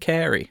 Mr. Jim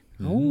Carrey.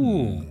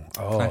 Ooh,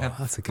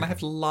 Can I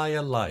have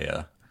Liar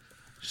Liar?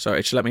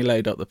 Sorry, just let me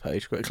load up the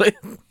page quickly.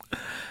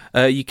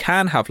 You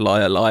can have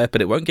Liar Liar,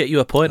 but it won't get you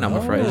a point, I'm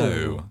afraid.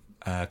 Oh.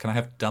 Can I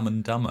have Dumb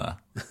and Dumber?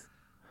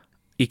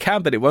 You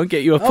can, but it won't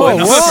get you a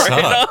point.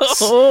 Sucks.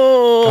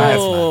 Oh. Can I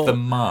have The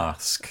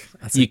Mask?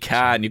 You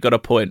can. You've got a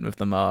point with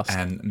The Mask.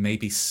 And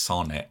maybe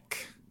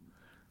Sonic.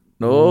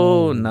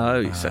 Oh,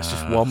 no. That's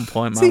just 1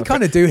 point. So you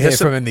kind of do hear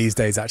from him these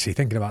days, actually,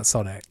 thinking about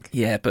Sonic.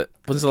 Yeah, but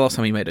when's the last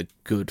time he made a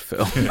good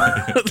film?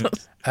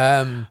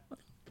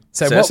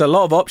 So there's a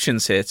lot of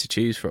options here to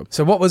choose from.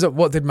 So what was it?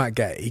 What did Matt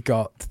get? He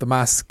got The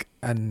Mask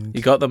and...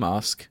 He got The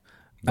Mask.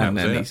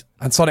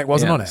 And Sonic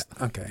wasn't on it?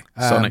 Okay.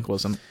 Sonic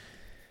wasn't.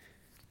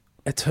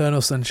 Eternal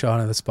Sunshine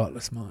of the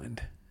Spotless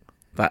Mind.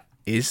 That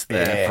is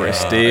there for a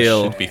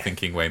steal. I should be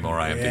thinking way more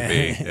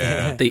IMDb.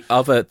 Yeah. The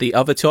other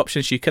two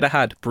options you could have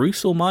had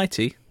Bruce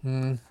Almighty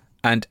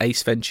and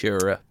Ace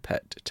Ventura,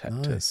 Pet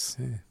Detective. Nice,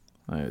 yeah.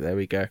 Oh, there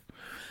we go.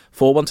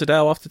 4-1 to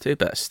Dale after 2,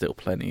 but that's still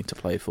plenty to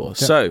play for. Yeah,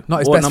 so, not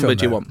his what best number film,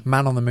 do you though. want?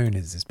 Man on the Moon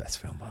is his best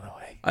film, by the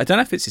way. I don't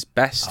know if it's his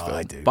best film,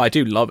 I do. but I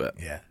do love it.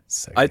 Yeah.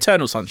 So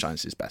Eternal Sunshine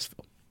is his best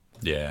film.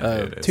 Yeah,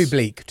 it is.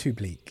 Too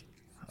bleak.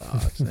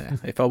 Oh, yeah.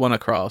 If I want to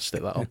cry, I'll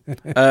stick that on.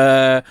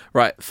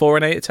 Right, 4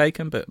 and 8 are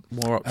taken, but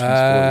more options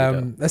for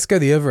you. Let's go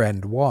the other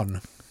end.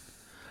 1.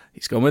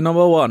 He's gone with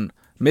number 1,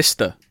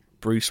 Mr.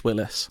 Bruce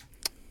Willis.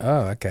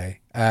 Oh, okay.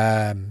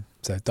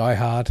 So Die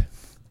Hard.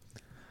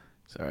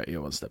 Sorry,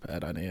 you're one step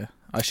ahead, aren't you?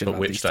 I should have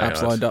which these Die tabs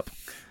Hard? lined up.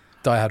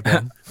 Die Hard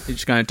 1. You're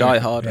just going Die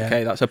Hard. Yeah.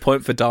 Okay, that's a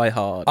point for Die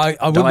Hard. I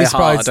wouldn't Die be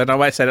surprised. Hard. I don't know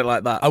why I said it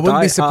like that. I wouldn't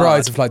Die be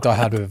surprised Hard. if like Die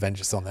Hard with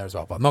Avengers on there as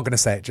well, but I'm not going to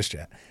say it just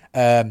yet.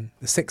 The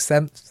Sixth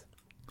Sense.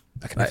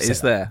 That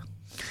is there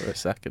for a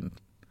second.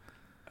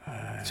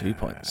 2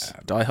 points.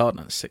 Die Hard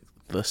and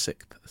The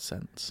Sixth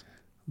Sense.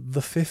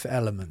 The Fifth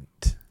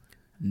Element.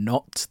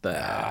 Not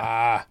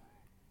there.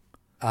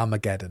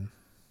 Armageddon.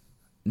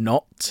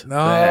 Not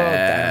No,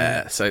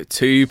 there. So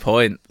 2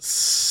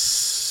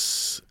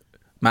 points.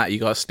 Matt, you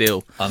got to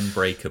steal.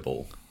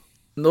 Unbreakable.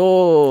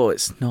 No,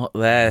 it's not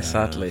there,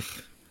 sadly.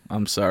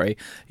 I'm sorry.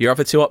 Your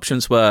other two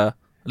options were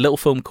a little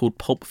film called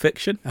Pulp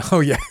Fiction. Oh,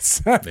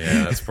 yes. Yeah,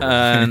 that's probably...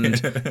 And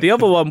the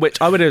other one,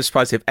 which I would have been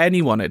surprised if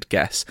anyone had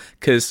guessed,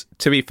 because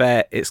to be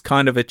fair, it's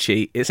kind of a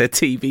cheat. It's a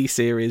TV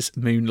series,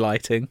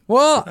 Moonlighting.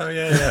 What? Oh,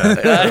 yeah.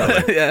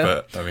 Yeah.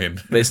 But, I mean...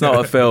 But it's not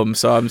a film,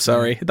 so I'm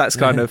sorry. That's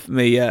kind of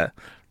me, yeah.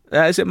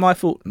 Is it my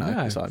fault? No,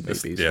 it's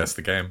IMDb's Yeah, it's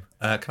the game.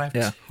 Can I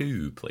have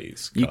 2,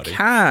 please, Cardi? You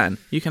can.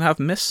 You can have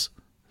Miss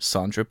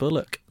Sandra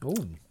Bullock.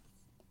 Ooh.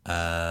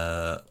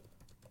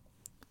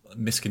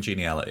 Miss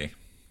Congeniality.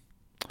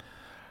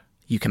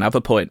 You can have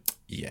a point.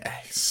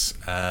 Yes.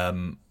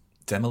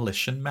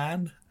 Demolition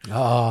Man?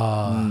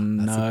 Oh,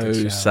 No,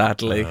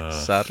 sadly.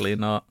 Sadly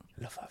not.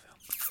 Love that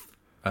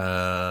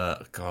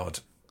film. God.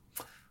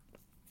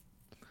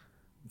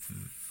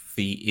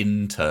 The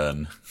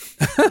Intern.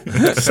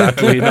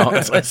 Sadly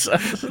not.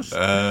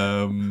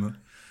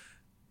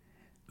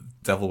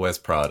 Devil Wears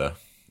Prada.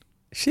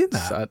 Is she in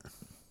that? Sad.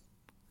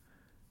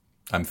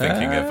 I'm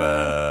thinking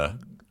of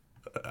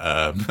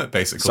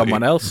basically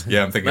Someone else?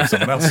 Yeah, I'm thinking of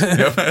someone else.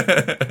 Yep.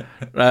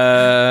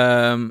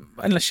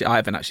 Unless I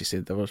haven't actually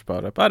seen The Wears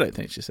Prada, but I don't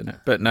think she's in it.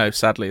 But no,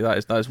 sadly, that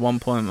is 1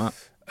 point, Matt.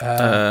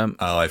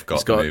 I've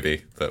got the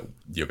movie that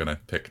you're going to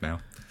pick now.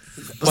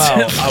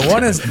 Well,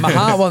 my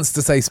heart wants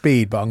to say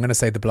Speed, but I'm going to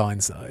say The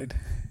Blind Side.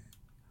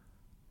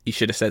 You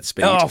should have said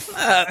Speed. Oh,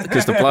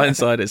 because The Blind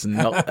Side is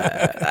not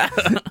there.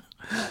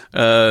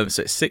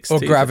 So it's 6 or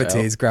Gravity.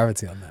 Is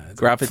Gravity on there?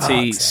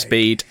 Gravity,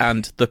 Speed,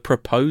 and The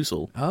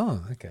Proposal.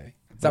 Oh, okay.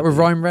 Is that with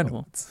Ryan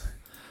Reynolds?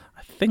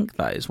 I think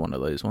that is one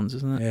of those ones,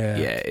 isn't it? Yeah.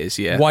 Yeah, it is,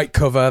 yeah. White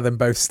cover, them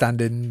both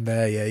standing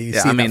there. Yeah, you've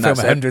seen that film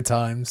 100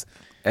 times.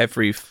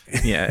 Every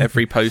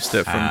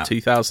poster from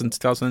 2000 to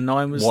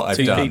 2009 was what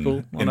two I've done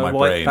people on in a my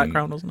white brain,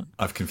 background, wasn't it?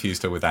 I've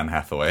confused her with Anne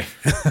Hathaway.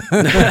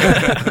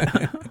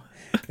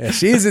 Yeah,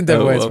 she is in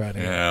Devil Wears Prada.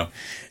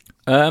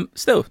 Yeah.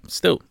 Still,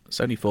 it's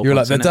only 4 You're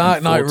like points. The isn't it? Dark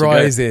And 4 Knight to go.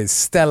 Rises,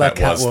 Stella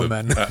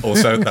Catwoman. That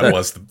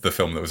was the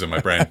film that was in my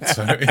brain.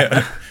 So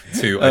yeah,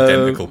 two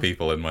identical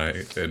people in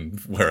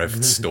where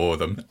I've stored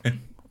them.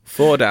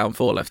 4 down,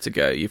 4 left to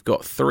go. You've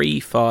got 3,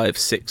 5,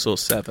 6, or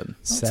 7.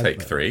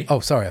 Take 3. Oh,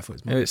 sorry, I thought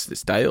it was me.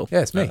 It's Dale.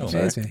 Yeah, it's me. Oh,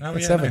 It's me. Oh,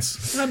 It's yeah, 7.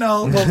 nice.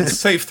 No, well,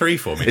 save 3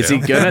 for me. Is he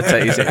Dale. gonna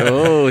take? Is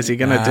he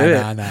gonna do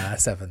it? Nah,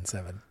 7.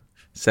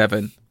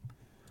 7.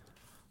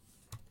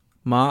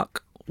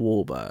 Mark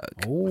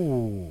Wahlberg.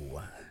 Ooh.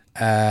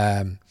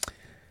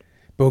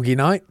 Boogie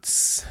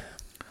Nights.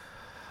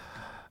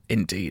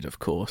 Indeed, of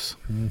course.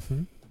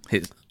 Mm-hmm.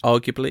 His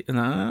arguably,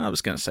 no, I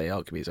was going to say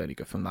arguably his only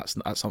good film. That's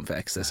unfair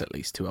because there's at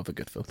least 2 other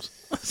good films.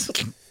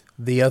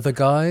 The Other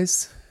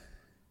Guys?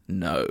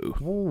 No.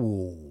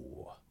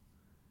 Ooh.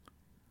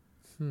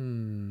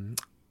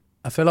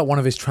 I feel like one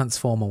of his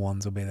Transformer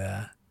ones will be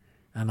there.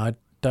 And I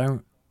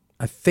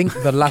think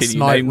The Last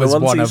Night was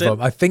one of them.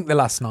 I think The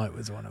Last Night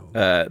was one of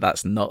them.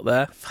 That's not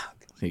there. Fuck.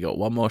 You got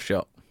one more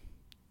shot.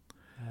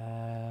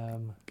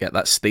 Get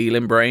that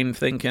stealing brain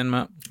thinking,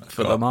 Matt,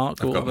 for the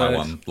Mark I've got my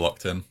one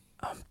locked in.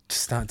 I'm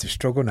just starting to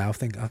struggle now. I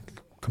think I'm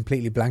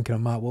completely blanking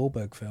on Mark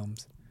Wahlberg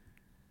films.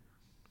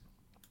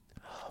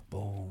 Oh,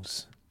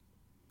 balls.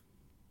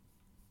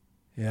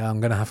 Yeah, I'm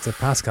going to have to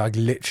pass. I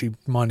literally,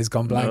 mine has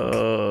gone blank.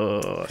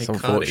 Oh, it's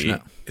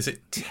unfortunate. Is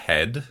it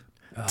Ted?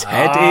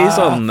 Ted is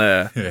on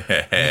there. You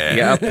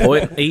get a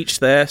point each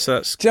there, so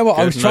that's. Do you know what?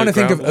 I was trying to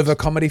think of other other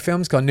comedy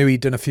films because I knew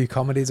he'd done a few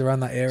comedies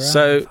around that era.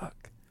 So, Fuck.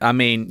 I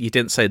mean, you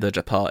didn't say The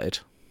Departed,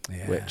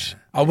 Yeah. which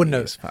I wouldn't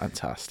is have.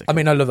 fantastic. I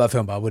mean, I love that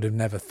film, but I would have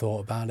never thought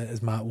about it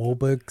as Mark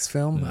Wahlberg's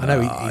film. I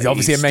know he's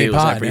obviously a main steals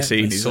part every in it.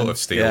 scene. He sort of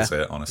steals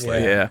it, honestly.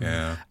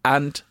 Yeah.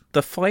 And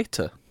The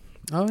Fighter,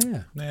 Oh,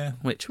 yeah. Yeah.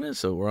 which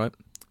was all right.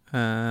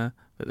 But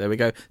there we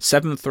go.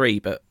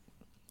 7-3, but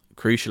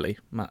crucially,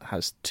 Matt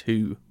has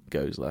 2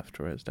 goes left,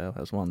 whereas Dale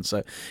has 1.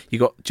 So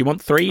do you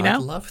want 3 now?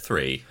 I'd love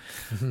 3.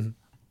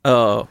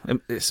 Oh,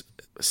 it's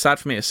sad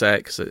for me to say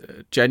it because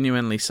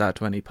genuinely sad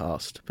when he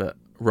passed, but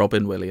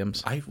Robin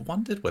Williams. I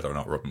wondered whether or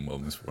not Robin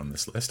Williams were on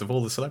this list of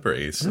all the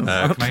celebrities. Can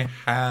I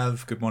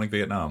have Good Morning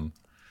Vietnam?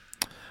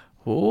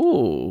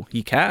 Oh,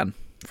 you can,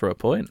 for a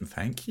point.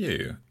 Thank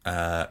you.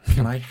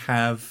 Can I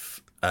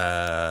have...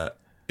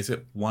 is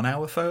it 1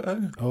 Hour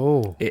Photo?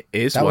 Oh. It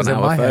is That 1 was in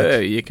hour my photo.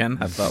 head. You can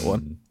have that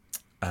one.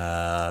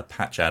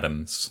 Patch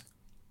Adams.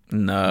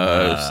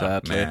 No,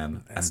 sadly.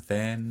 Man. And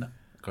then...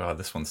 God,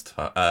 this one's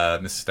tough.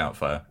 Mrs.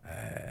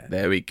 Doubtfire.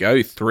 There we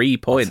go. 3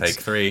 points. Take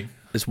 3.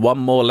 There's one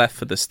more left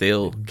for the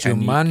steal.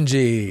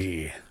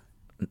 Jumanji.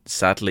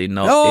 Sadly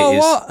not. Oh, it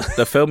is what?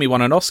 the film he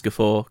won an Oscar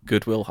for,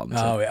 Good Will Hunting.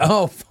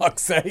 Oh,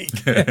 fuck's sake.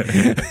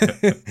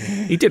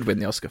 He did win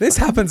the Oscar for This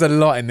happens a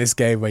lot in this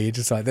game where you're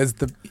just like, there's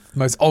the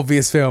most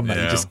obvious film that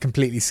you Yeah. just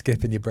completely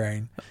skip in your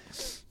brain.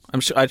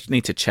 I'm sure I just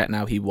need to check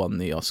now he won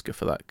the Oscar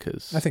for that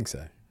because I think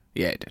so.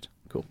 yeah, he did.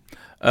 Cool.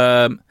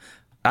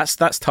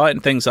 That's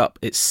tightened things up.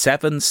 It's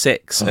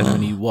 7-6 and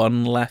only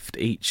 1 left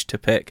each to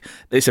pick.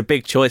 It's a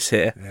big choice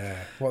here. Yeah.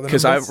 What are the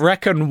Because I numbers?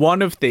 reckon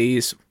one of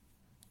these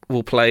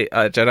will play.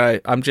 I don't know.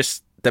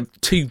 They're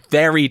 2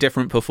 very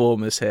different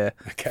performers here.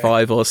 Okay.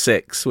 5 or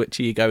 6. Which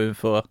are you going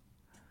for?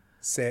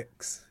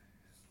 6.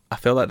 I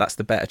feel like that's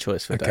the better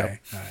choice for Dale. Okay.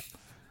 All right.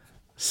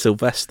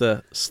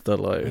 Sylvester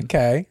Stallone.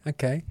 Okay.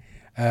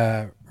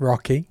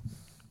 Rocky.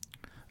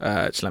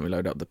 Just let me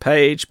load up the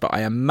page. But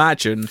I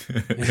imagine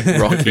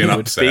Rocky Being would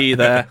upset. be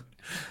there.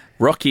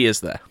 Rocky is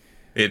there.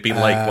 It'd be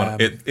like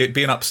it'd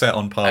be an upset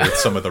on par with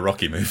some of the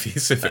Rocky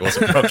movies if it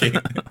wasn't Rocky.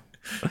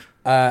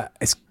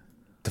 It's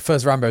the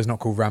first Rambo is not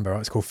called Rambo, right?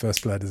 It's called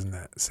First Blood, isn't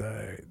it?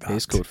 So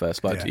It's called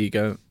First Blood. yeah. Are you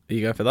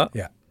going for that?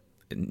 Yeah.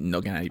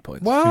 Not getting any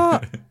points.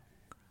 What?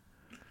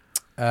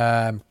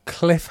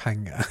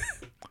 Cliffhanger.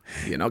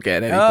 You're not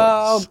getting any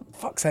Oh, points.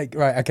 fuck's sake!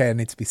 Right, okay, I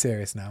need to be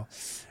serious now.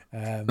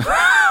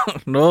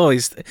 No,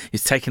 he's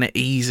taking it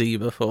easy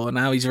before.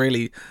 Now he's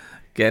really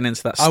getting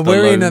into that. I'm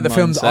worrying that the Stallone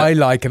films mindset. I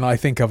like and I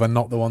think of are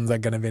not the ones that are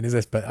going to be in this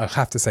list, but I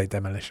have to say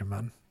Demolition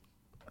Man.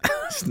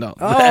 It's not.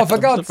 Oh, there, for I'm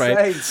God's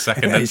afraid. sake!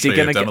 Second Is he entry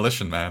gonna of get-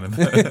 Demolition Man.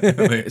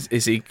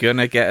 Is he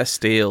gonna get a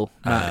steal?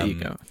 There you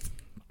go.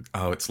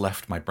 Oh, it's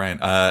left my brain.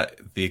 The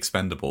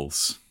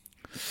Expendables.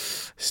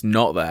 It's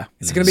not there.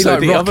 It's going to be So like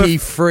the Rocky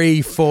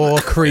 3, 4,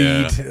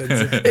 Creed.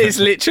 It's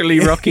literally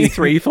Rocky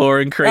 3, 4,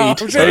 and Creed.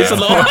 Oh, There's a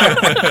lot.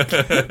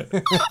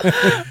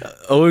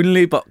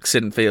 Only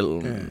boxing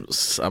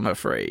films, I'm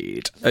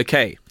afraid.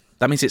 Okay,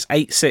 that means it's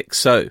 8-6.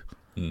 So,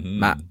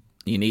 Matt,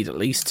 you need at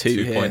least 2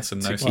 2 here points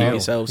and no to keep steal.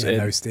 yourselves in.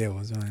 No steal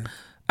as well.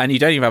 And you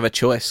don't even have a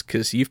choice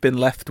because you've been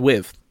left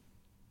with.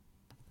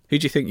 Who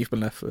do you think you've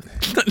been left with?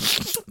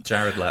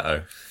 Jared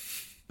Leto.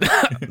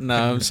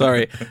 No, I'm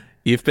sorry.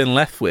 You've been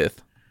left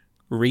with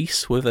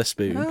Reese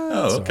Witherspoon. Oh,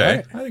 That's okay. all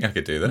right. I think I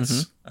could do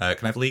this. Can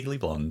I have Legally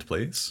Blonde,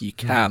 please? You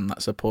can,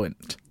 that's a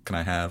point. Can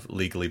I have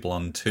Legally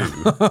Blonde 2?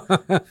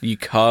 You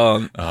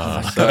can't.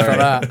 Go for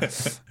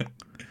that.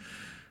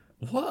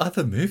 What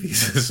other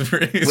movies has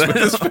Reese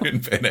Witherspoon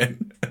been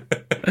in?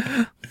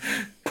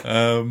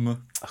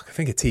 I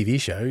think of TV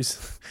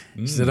shows.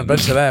 She's done a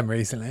bunch of them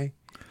recently.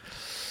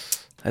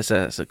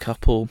 There's a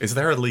couple. Is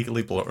there a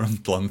Legally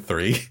Blonde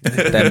 3?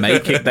 They're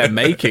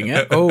making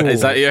it. Oh.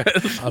 Is that you?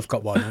 I've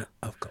got one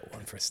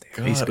for a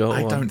steal. He's got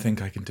I one. don't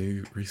think I can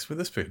do Reese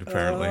Witherspoon,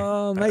 apparently.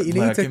 Oh, mate, you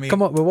Blair, need to give me-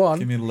 come up with one.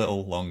 Give me a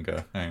little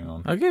longer. Hang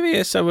on. I'll give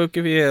you. So we'll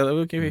give you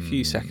a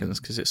few seconds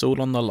because it's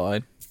all on the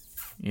line.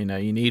 You know,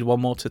 you need one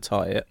more to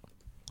tie it.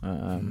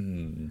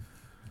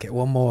 Get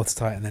one more to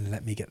tie it and then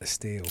let me get the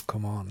steal.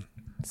 Come on.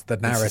 It's the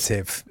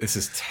narrative. This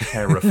is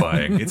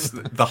terrifying. It's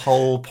the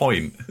whole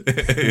point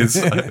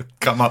is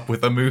come up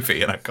with a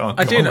movie, and I can't.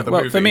 I do know.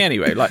 Well, for me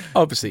anyway, like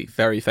obviously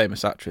very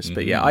famous actress,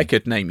 but yeah, I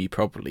could name you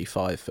probably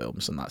 5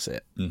 films, and that's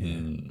it.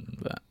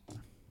 But,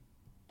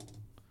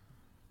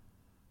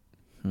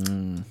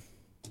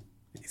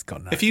 He's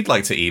got no. If you'd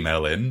like to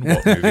email in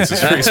what movies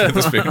has Reese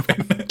Witherspoon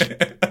been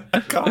in,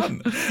 I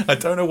can't. I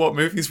don't know what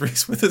movies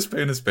Reese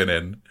Witherspoon has been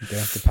in. You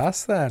have to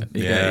pass then.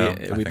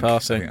 It'll be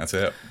passing. I think that's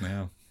it.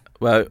 Yeah.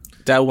 Well,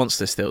 Dale wants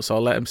to steal, so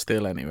I'll let him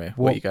steal anyway.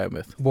 What are you going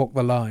with? Walk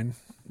the Line.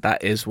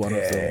 That is one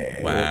of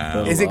them.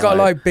 Wow. Is it got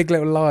like Big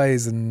Little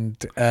Lies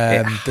and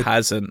it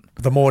hasn't.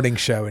 The Morning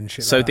Show and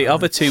shit? So like the that,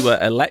 other two were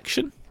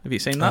Election. Have you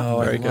seen that?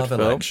 Oh, Very I love good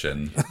film.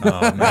 Election.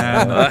 Oh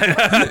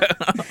man.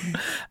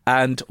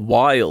 And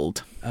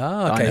Wild.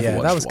 Oh, okay,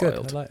 yeah, that was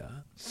Wild. good. I like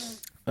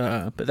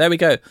that. But there we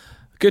go.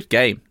 Good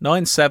game.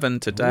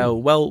 9-7 to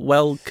Dale.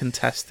 Well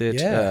contested.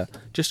 Yeah.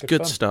 Just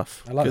good fun.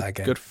 stuff. I like that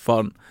game. Good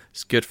fun.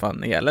 It's good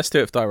fun. Yeah, let's do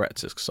it with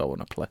directors because I want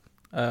to play.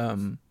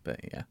 But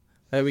yeah,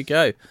 there we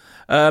go.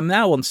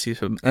 Now on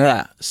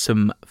to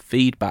some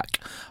feedback.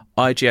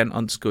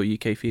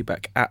 IGN_UK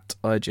feedback at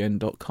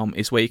IGN.com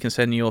is where you can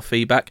send your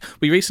feedback.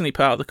 We recently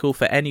put out the call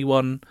for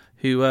anyone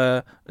who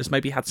has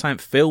maybe had something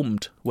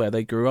filmed where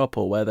they grew up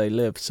or where they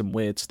live, some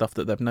weird stuff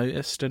that they've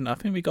noticed, and I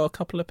think we got a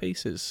couple of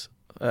pieces.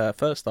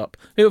 First up,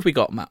 who have we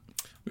got, Matt?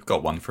 We've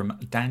got one from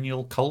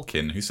Daniel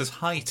Colkin, who says,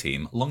 "Hi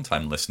team,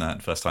 long-time listener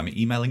and first time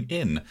emailing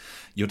in.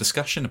 Your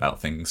discussion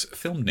about things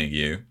filmed near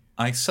you.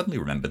 I suddenly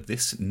remembered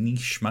this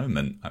niche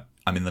moment.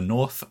 I'm in the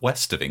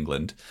northwest of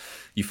England.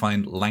 You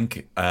find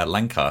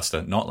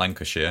Lancaster, not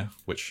Lancashire,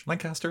 which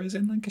Lancaster is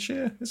in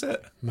Lancashire, is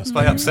it? Must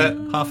I upset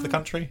half the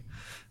country?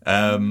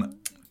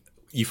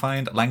 You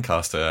find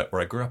Lancaster,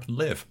 where I grew up and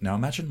live. Now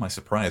imagine my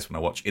surprise when I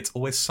watch It's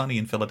Always Sunny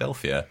in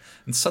Philadelphia,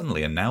 and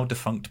suddenly a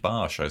now-defunct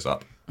bar shows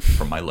up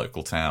from my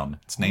local town.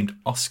 It's named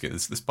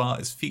Oscars. This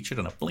bar is featured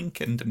on a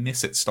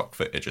blink-and-miss-it stock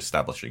footage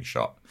establishing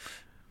shot.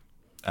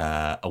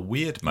 A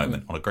weird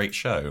moment on a great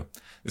show.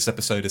 This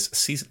episode is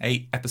Season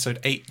 8, Episode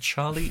 8,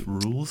 Charlie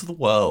Rules the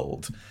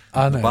World.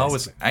 The bar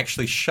was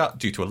actually shut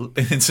due to an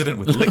incident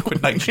with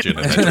liquid nitrogen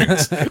in their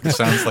drinks, which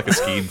sounds like a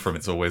scheme from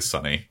It's Always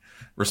Sunny.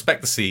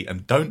 Respect the sea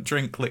and don't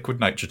drink liquid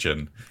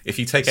nitrogen. If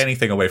you take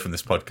anything away from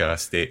this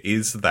podcast, it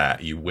is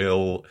that you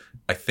will,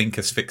 I think,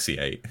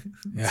 asphyxiate.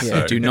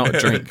 Yeah, do not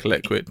drink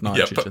liquid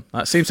nitrogen. Yep.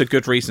 That seems a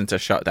good reason to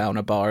shut down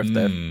a bar if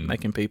they're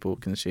making people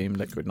consume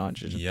liquid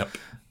nitrogen. Yep.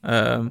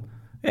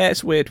 Yeah,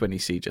 it's weird when you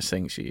see just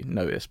things you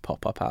notice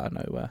pop up out of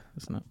nowhere,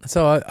 isn't it?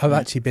 So I've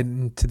actually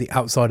been to the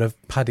outside of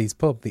Paddy's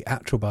pub, the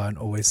actual bar in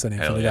Always Sunny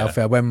in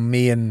Philadelphia. Yeah. When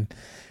me and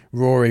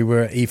Rory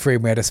were at E3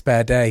 and we had a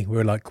spare day, we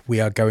were like,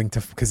 we are going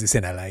to, because it's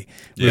in LA.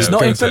 Yeah, it's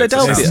not in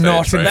Philadelphia. It's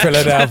not in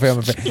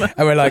Philadelphia.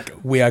 And we're like,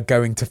 we are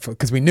going to,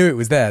 because we knew it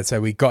was there. So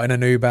we got in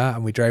an Uber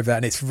and we drove there,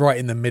 and it's right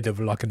in the middle of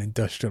like an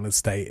industrial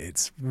estate.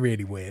 It's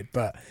really weird,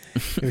 but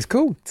it was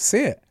cool to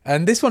see it.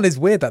 And this one is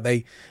weird that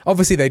they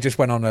just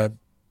went on a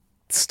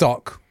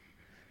stock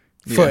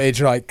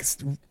footage like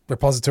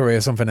repository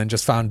or something and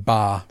just found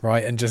bar,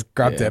 right, and just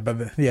grabbed it.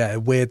 But yeah,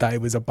 weird that it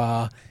was a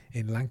bar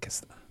in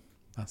Lancaster.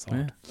 That's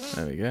odd.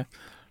 There we go.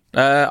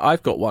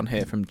 I've got one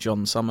here from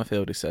John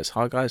Summerfield who says,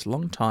 "Hi guys,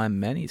 long time,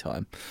 many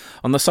time.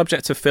 On the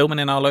subject of filming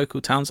in our local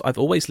towns, I've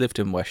always lived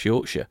in West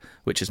Yorkshire,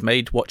 which has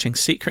made watching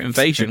Secret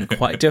Invasion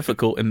quite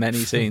difficult in many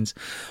scenes.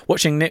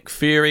 Watching Nick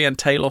Fury and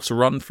Talos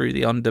run through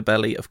the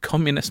underbelly of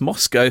communist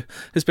Moscow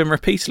has been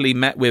repeatedly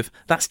met with,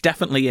 'That's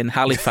definitely in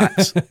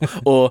Halifax,'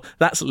 or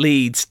 'That's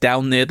Leeds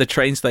down near the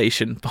train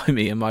station,' by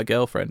me and my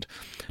girlfriend.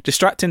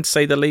 Distracting to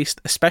say the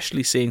least,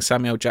 especially seeing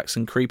Samuel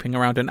Jackson creeping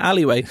around an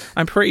alleyway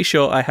I'm pretty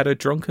sure I had a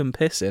drunken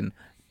piss in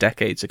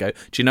decades ago."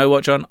 Do you know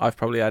what, John? I've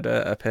probably had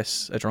a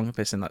drunken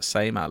piss in that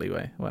same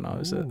alleyway when I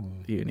was at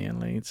uni in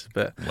Leeds.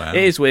 But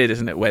it is weird,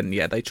 isn't it, when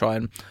they try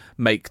and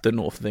make the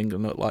north of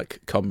England look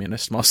like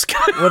communist Moscow.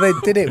 Well, they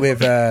did it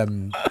with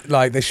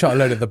like they shot a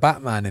load of the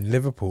Batman in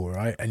Liverpool,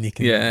 right? And you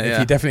can, if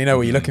you definitely know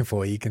what you're looking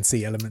for, you can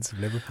see elements of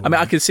Liverpool. I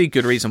mean, I can see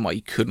good reason why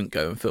you couldn't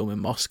go and film in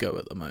Moscow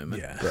at the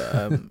moment.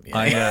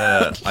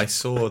 I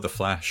saw The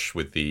Flash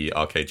with the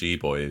RKG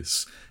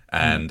boys,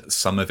 and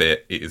some of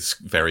it is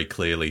very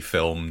clearly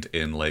filmed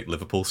in like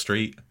Liverpool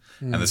Street,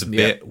 and there's a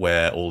bit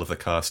where all of the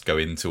cast go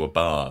into a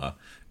bar,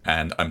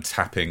 and I'm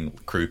tapping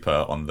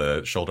Krupa on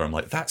the shoulder. I'm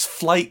like, "That's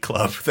Flight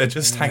Club. They're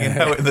just hanging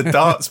out in the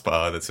darts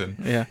bar that's in."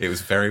 It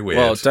was very weird.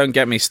 Well, don't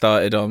get me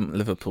started on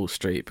Liverpool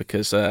Street,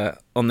 because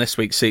on this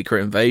week's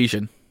Secret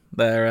Invasion,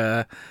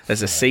 there's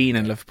a scene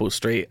in Liverpool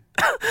Street,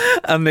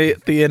 and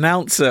the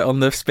announcer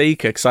on the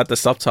speaker, because I had the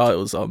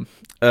subtitles on,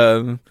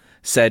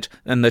 said,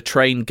 "And the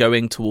train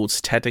going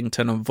towards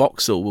Teddington and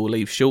Vauxhall will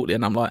leave shortly."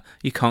 And I'm like,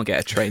 you can't get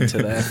a train to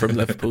there from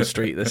Liverpool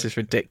Street. This is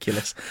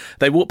ridiculous.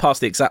 They walk past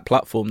the exact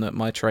platform that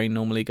my train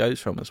normally goes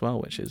from as well,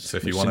 which is, so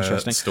if you want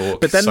to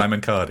stalk Simon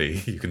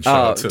Cardy, you can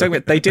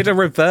they did a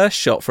reverse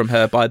shot from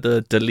her by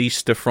the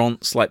Delice de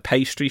France like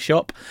pastry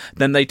shop.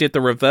 Then they did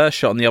the reverse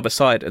shot on the other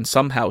side, and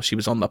somehow she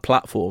was on the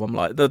platform. I'm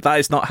like, that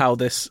is not how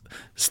this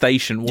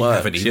station works. You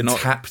haven't even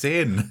tapped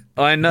in.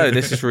 I know,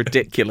 this is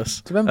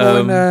ridiculous. Do you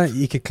remember when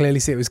you could clearly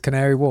see it was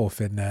Canary Wharf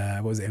in,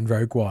 what was it, in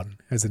Rogue One?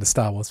 It was in a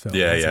Star Wars film.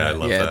 Yeah, I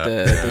love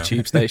that. The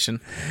tube station.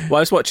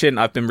 Well,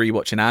 I've been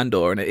rewatching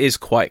Andor, and it is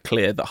quite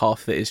clear that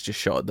half of it is just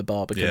shot at the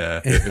Barbican.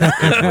 Yeah,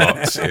 it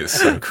rocks. It's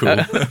so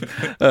cool.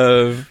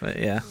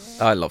 Yeah,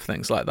 I love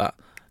things like that.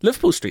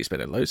 Liverpool Street's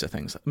been in loads of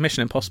things.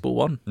 Mission Impossible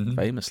 1,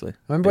 famously.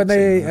 Remember when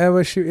they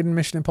were shooting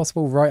Mission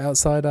Impossible right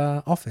outside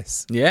our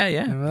office?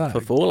 Yeah. For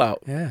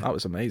Fallout. Yeah. That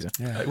was amazing.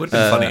 Yeah. It would have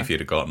been funny if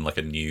you'd have gotten like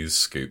a news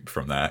scoop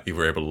from that. You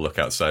were able to look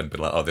outside and be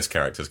like, oh, this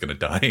character's going to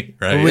die,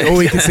 right? All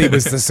we could see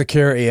was the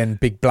security and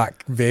big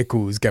black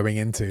vehicles going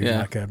into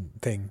like a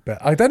thing. But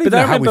I don't even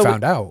know how we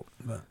found out.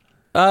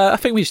 I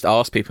think we just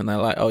asked people and they're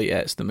like, oh yeah,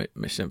 it's the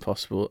Mission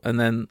Impossible. And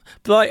then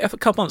like a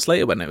couple months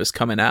later when it was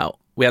coming out,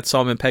 we had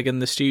Simon Pegg in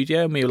the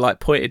studio and we were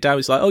like pointed down.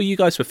 He's like, oh, you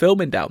guys were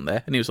filming down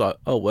there. And he was like,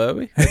 oh, were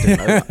we? I didn't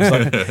know that.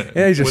 Like,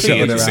 yeah, he's just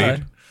showing the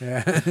around.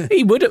 Yeah.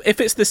 He would have, if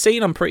it's the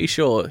scene, I'm pretty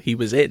sure he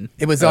was in.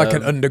 It was like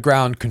an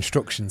underground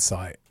construction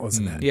site,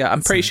 wasn't it? Yeah,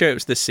 I'm pretty sure it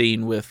was the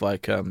scene with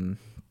like, I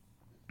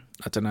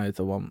don't know,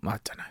 the one, I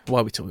don't know. Why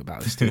are we talking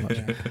about this too much?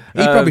 He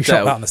probably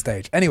shot that on the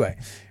stage. Anyway,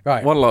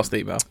 right. One last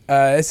email.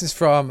 This is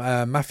from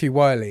Matthew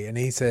Wiley, and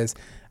he says,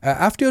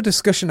 after your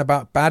discussion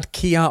about bad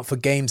key art for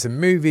games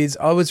and movies,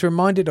 I was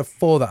reminded of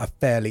 4 that are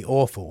fairly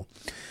awful.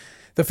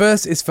 The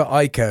first is for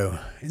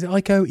Ico. Is it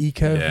Ico?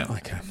 Eco? Yeah.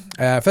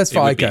 Ico. First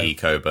for It would Ico. be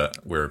Eco,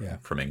 but we're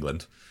from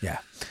England. Yeah.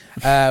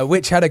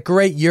 Which had a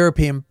great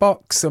European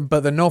box, but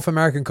the North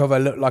American cover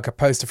looked like a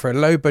poster for a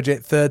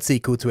low-budget third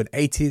sequel to an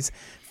 80s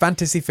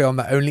fantasy film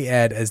that only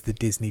aired as a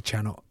Disney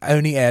Channel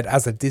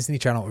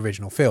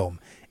original film.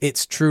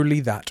 It's truly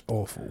that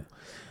awful.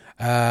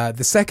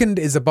 The second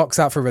is a box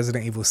art for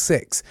Resident Evil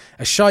 6,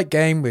 a shite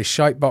game with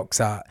shite box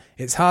art.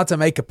 It's hard to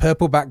make a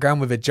purple background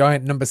with a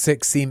giant number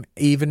 6 seem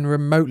even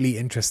remotely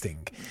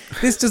interesting.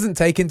 This doesn't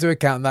take into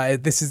account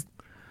that this is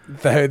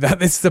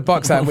a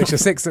box art in which a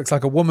 6 looks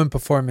like a woman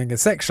performing a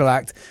sexual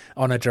act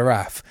on a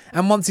giraffe.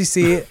 And once you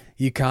see it,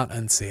 you can't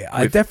unsee it.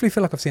 I definitely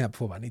feel like I've seen that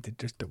before, but I need to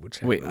just double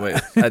check. Wait.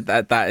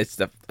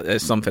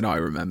 That's something I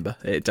remember.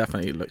 It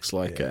definitely looks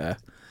like a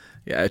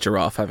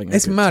giraffe having a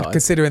It's good mad time.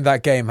 considering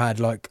that game had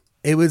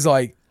it was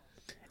like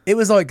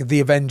the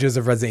Avengers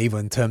of Resident Evil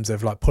in terms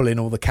of like pulling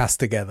all the cast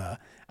together,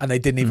 and they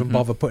didn't even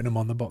bother putting them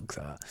on the box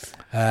art.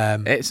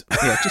 It's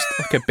just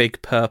like a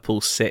big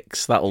purple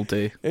 6. That'll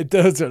do. It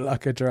does look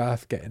like a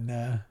giraffe getting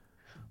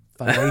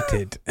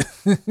violated.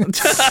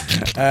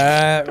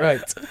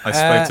 Right. I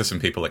spoke to some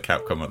people at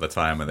Capcom at the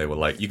time, and they were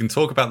like, "You can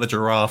talk about the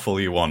giraffe all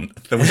you want.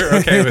 We're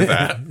okay with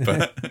that."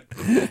 But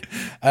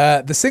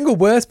the single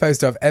worst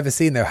poster I've ever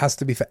seen, though, has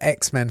to be for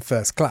X-Men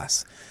First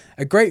Class,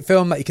 a great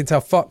film that you can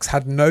tell Fox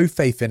had no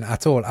faith in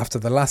at all after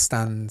The Last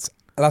Stand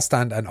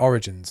and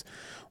Origins.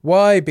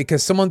 Why?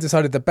 Because someone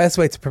decided the best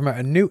way to promote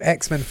a new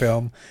X-Men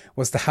film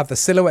was to have the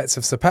silhouettes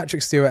of Sir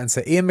Patrick Stewart and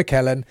Sir Ian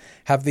McKellen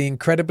have the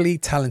incredibly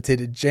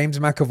talented James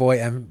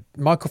McAvoy and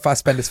Michael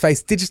Fassbender's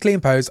face digitally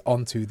imposed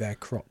onto their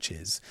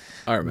crotches.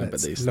 I remember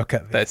these. Look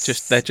at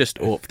this. They're just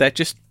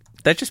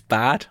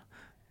bad.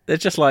 They're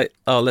just like,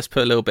 oh, let's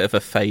put a little bit of a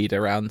fade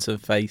around some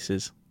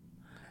faces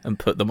and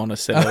put them on a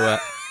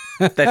silhouette.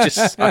 They're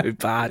just so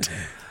bad.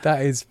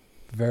 That is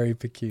very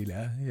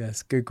peculiar.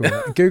 Yes,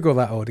 Google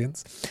that,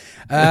 audience.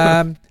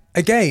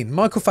 Again,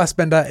 Michael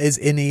Fassbender is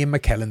in Ian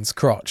McKellen's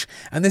crotch,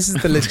 and this is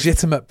the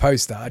legitimate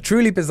poster. A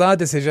truly bizarre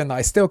decision that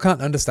I still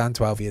can't understand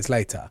 12 years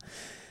later.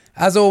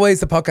 As always,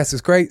 the podcast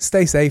is great.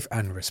 Stay safe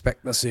and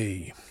respect the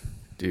sea.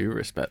 Do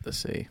respect the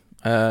sea.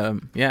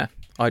 Yeah,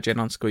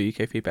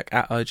 IGN_UK feedback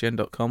at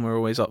IGN.com. We're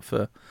always up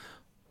for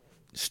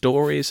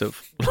stories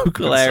of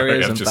local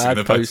areas and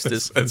bad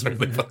posters. That's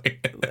really funny.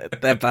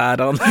 They're bad,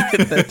 aren't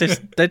they?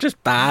 They're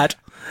just bad.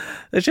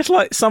 They're just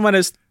like someone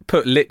has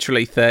put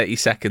literally 30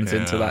 seconds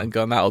into that and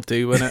gone, that'll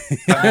do, won't it?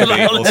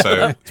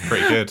 Also, it's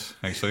pretty good,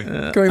 actually.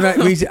 Going back,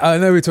 I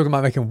know we're talking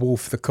about making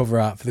Wolf the cover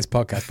art for this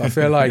podcast, but I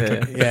feel like,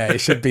 it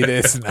should be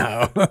this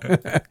now.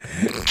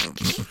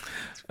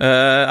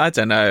 I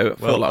don't know.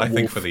 Well, I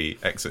think for the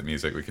exit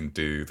music, we can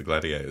do the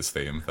Gladiators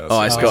theme.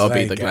 It's got to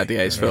be the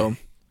Gladiators film.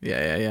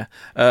 Yeah.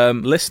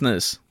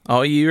 Listeners,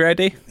 are you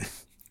ready?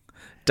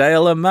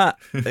 Dale and Matt,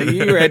 are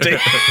you ready?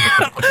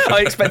 I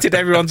expected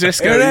everyone to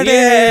just go,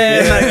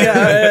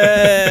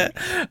 yeah.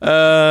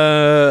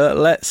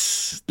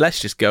 Let's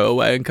just go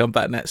away and come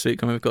back next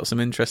week, and we've got some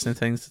interesting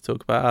things to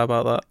talk about. How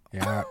about that?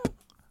 Yeah.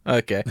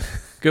 Okay.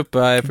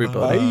 Goodbye,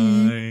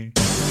 everybody.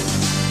 Bye.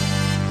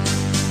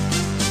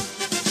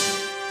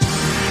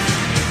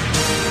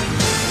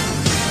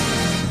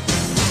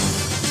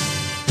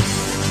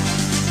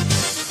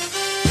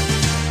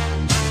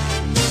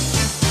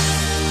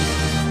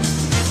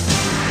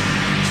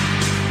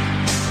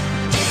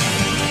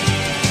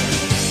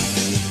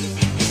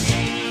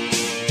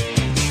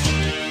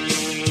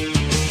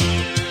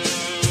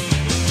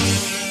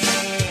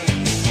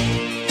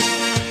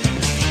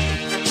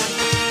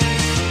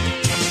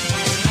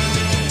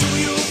 Do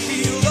you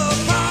feel the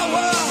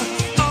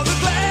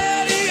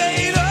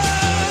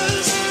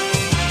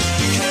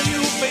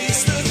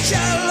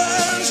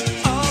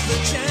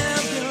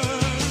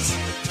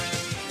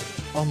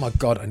my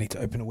God, I need to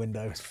open a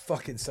window. It's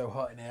fucking so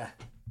hot in here.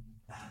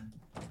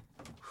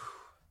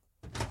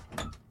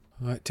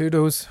 All right,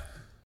 toodles.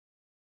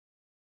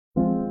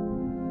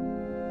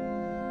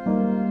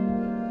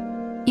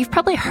 You've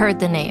probably heard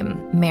the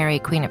name Mary,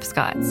 Queen of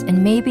Scots,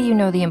 and maybe you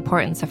know the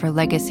importance of her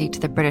legacy to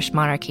the British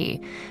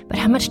monarchy, but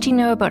how much do you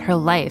know about her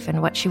life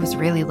and what she was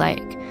really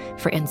like?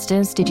 For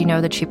instance, did you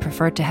know that she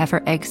preferred to have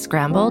her eggs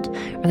scrambled,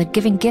 or that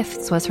giving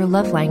gifts was her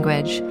love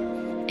language?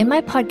 In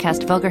my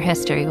podcast, Vulgar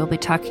History, we'll be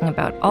talking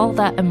about all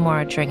that and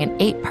more during an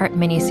 8-part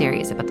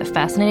mini-series about the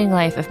fascinating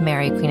life of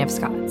Mary, Queen of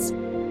Scots.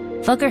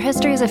 Vulgar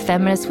History is a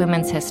feminist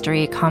women's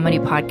history comedy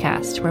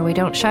podcast where we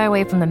don't shy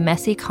away from the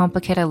messy,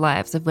 complicated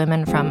lives of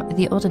women from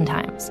the olden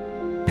times.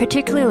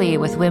 Particularly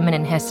with women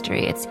in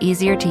history, it's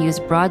easier to use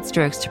broad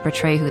strokes to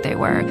portray who they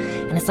were,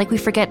 and it's like we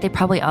forget they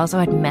probably also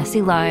had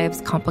messy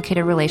lives,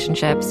 complicated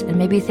relationships, and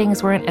maybe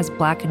things weren't as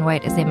black and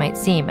white as they might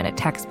seem in a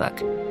textbook.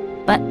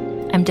 But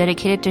I'm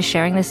dedicated to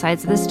sharing the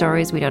sides of the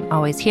stories we don't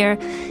always hear,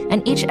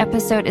 and each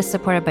episode is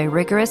supported by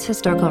rigorous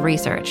historical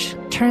research.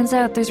 Turns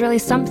out there's really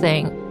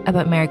something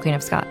about Mary, Queen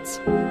of Scots.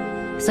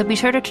 So be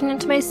sure to tune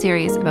into my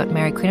series about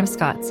Mary, Queen of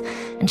Scots,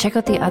 and check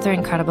out the other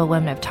incredible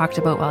women I've talked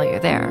about while you're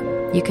there.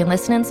 You can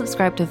listen and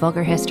subscribe to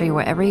Vulgar History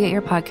wherever you get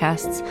your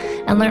podcasts,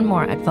 and learn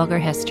more at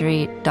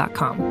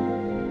vulgarhistory.com.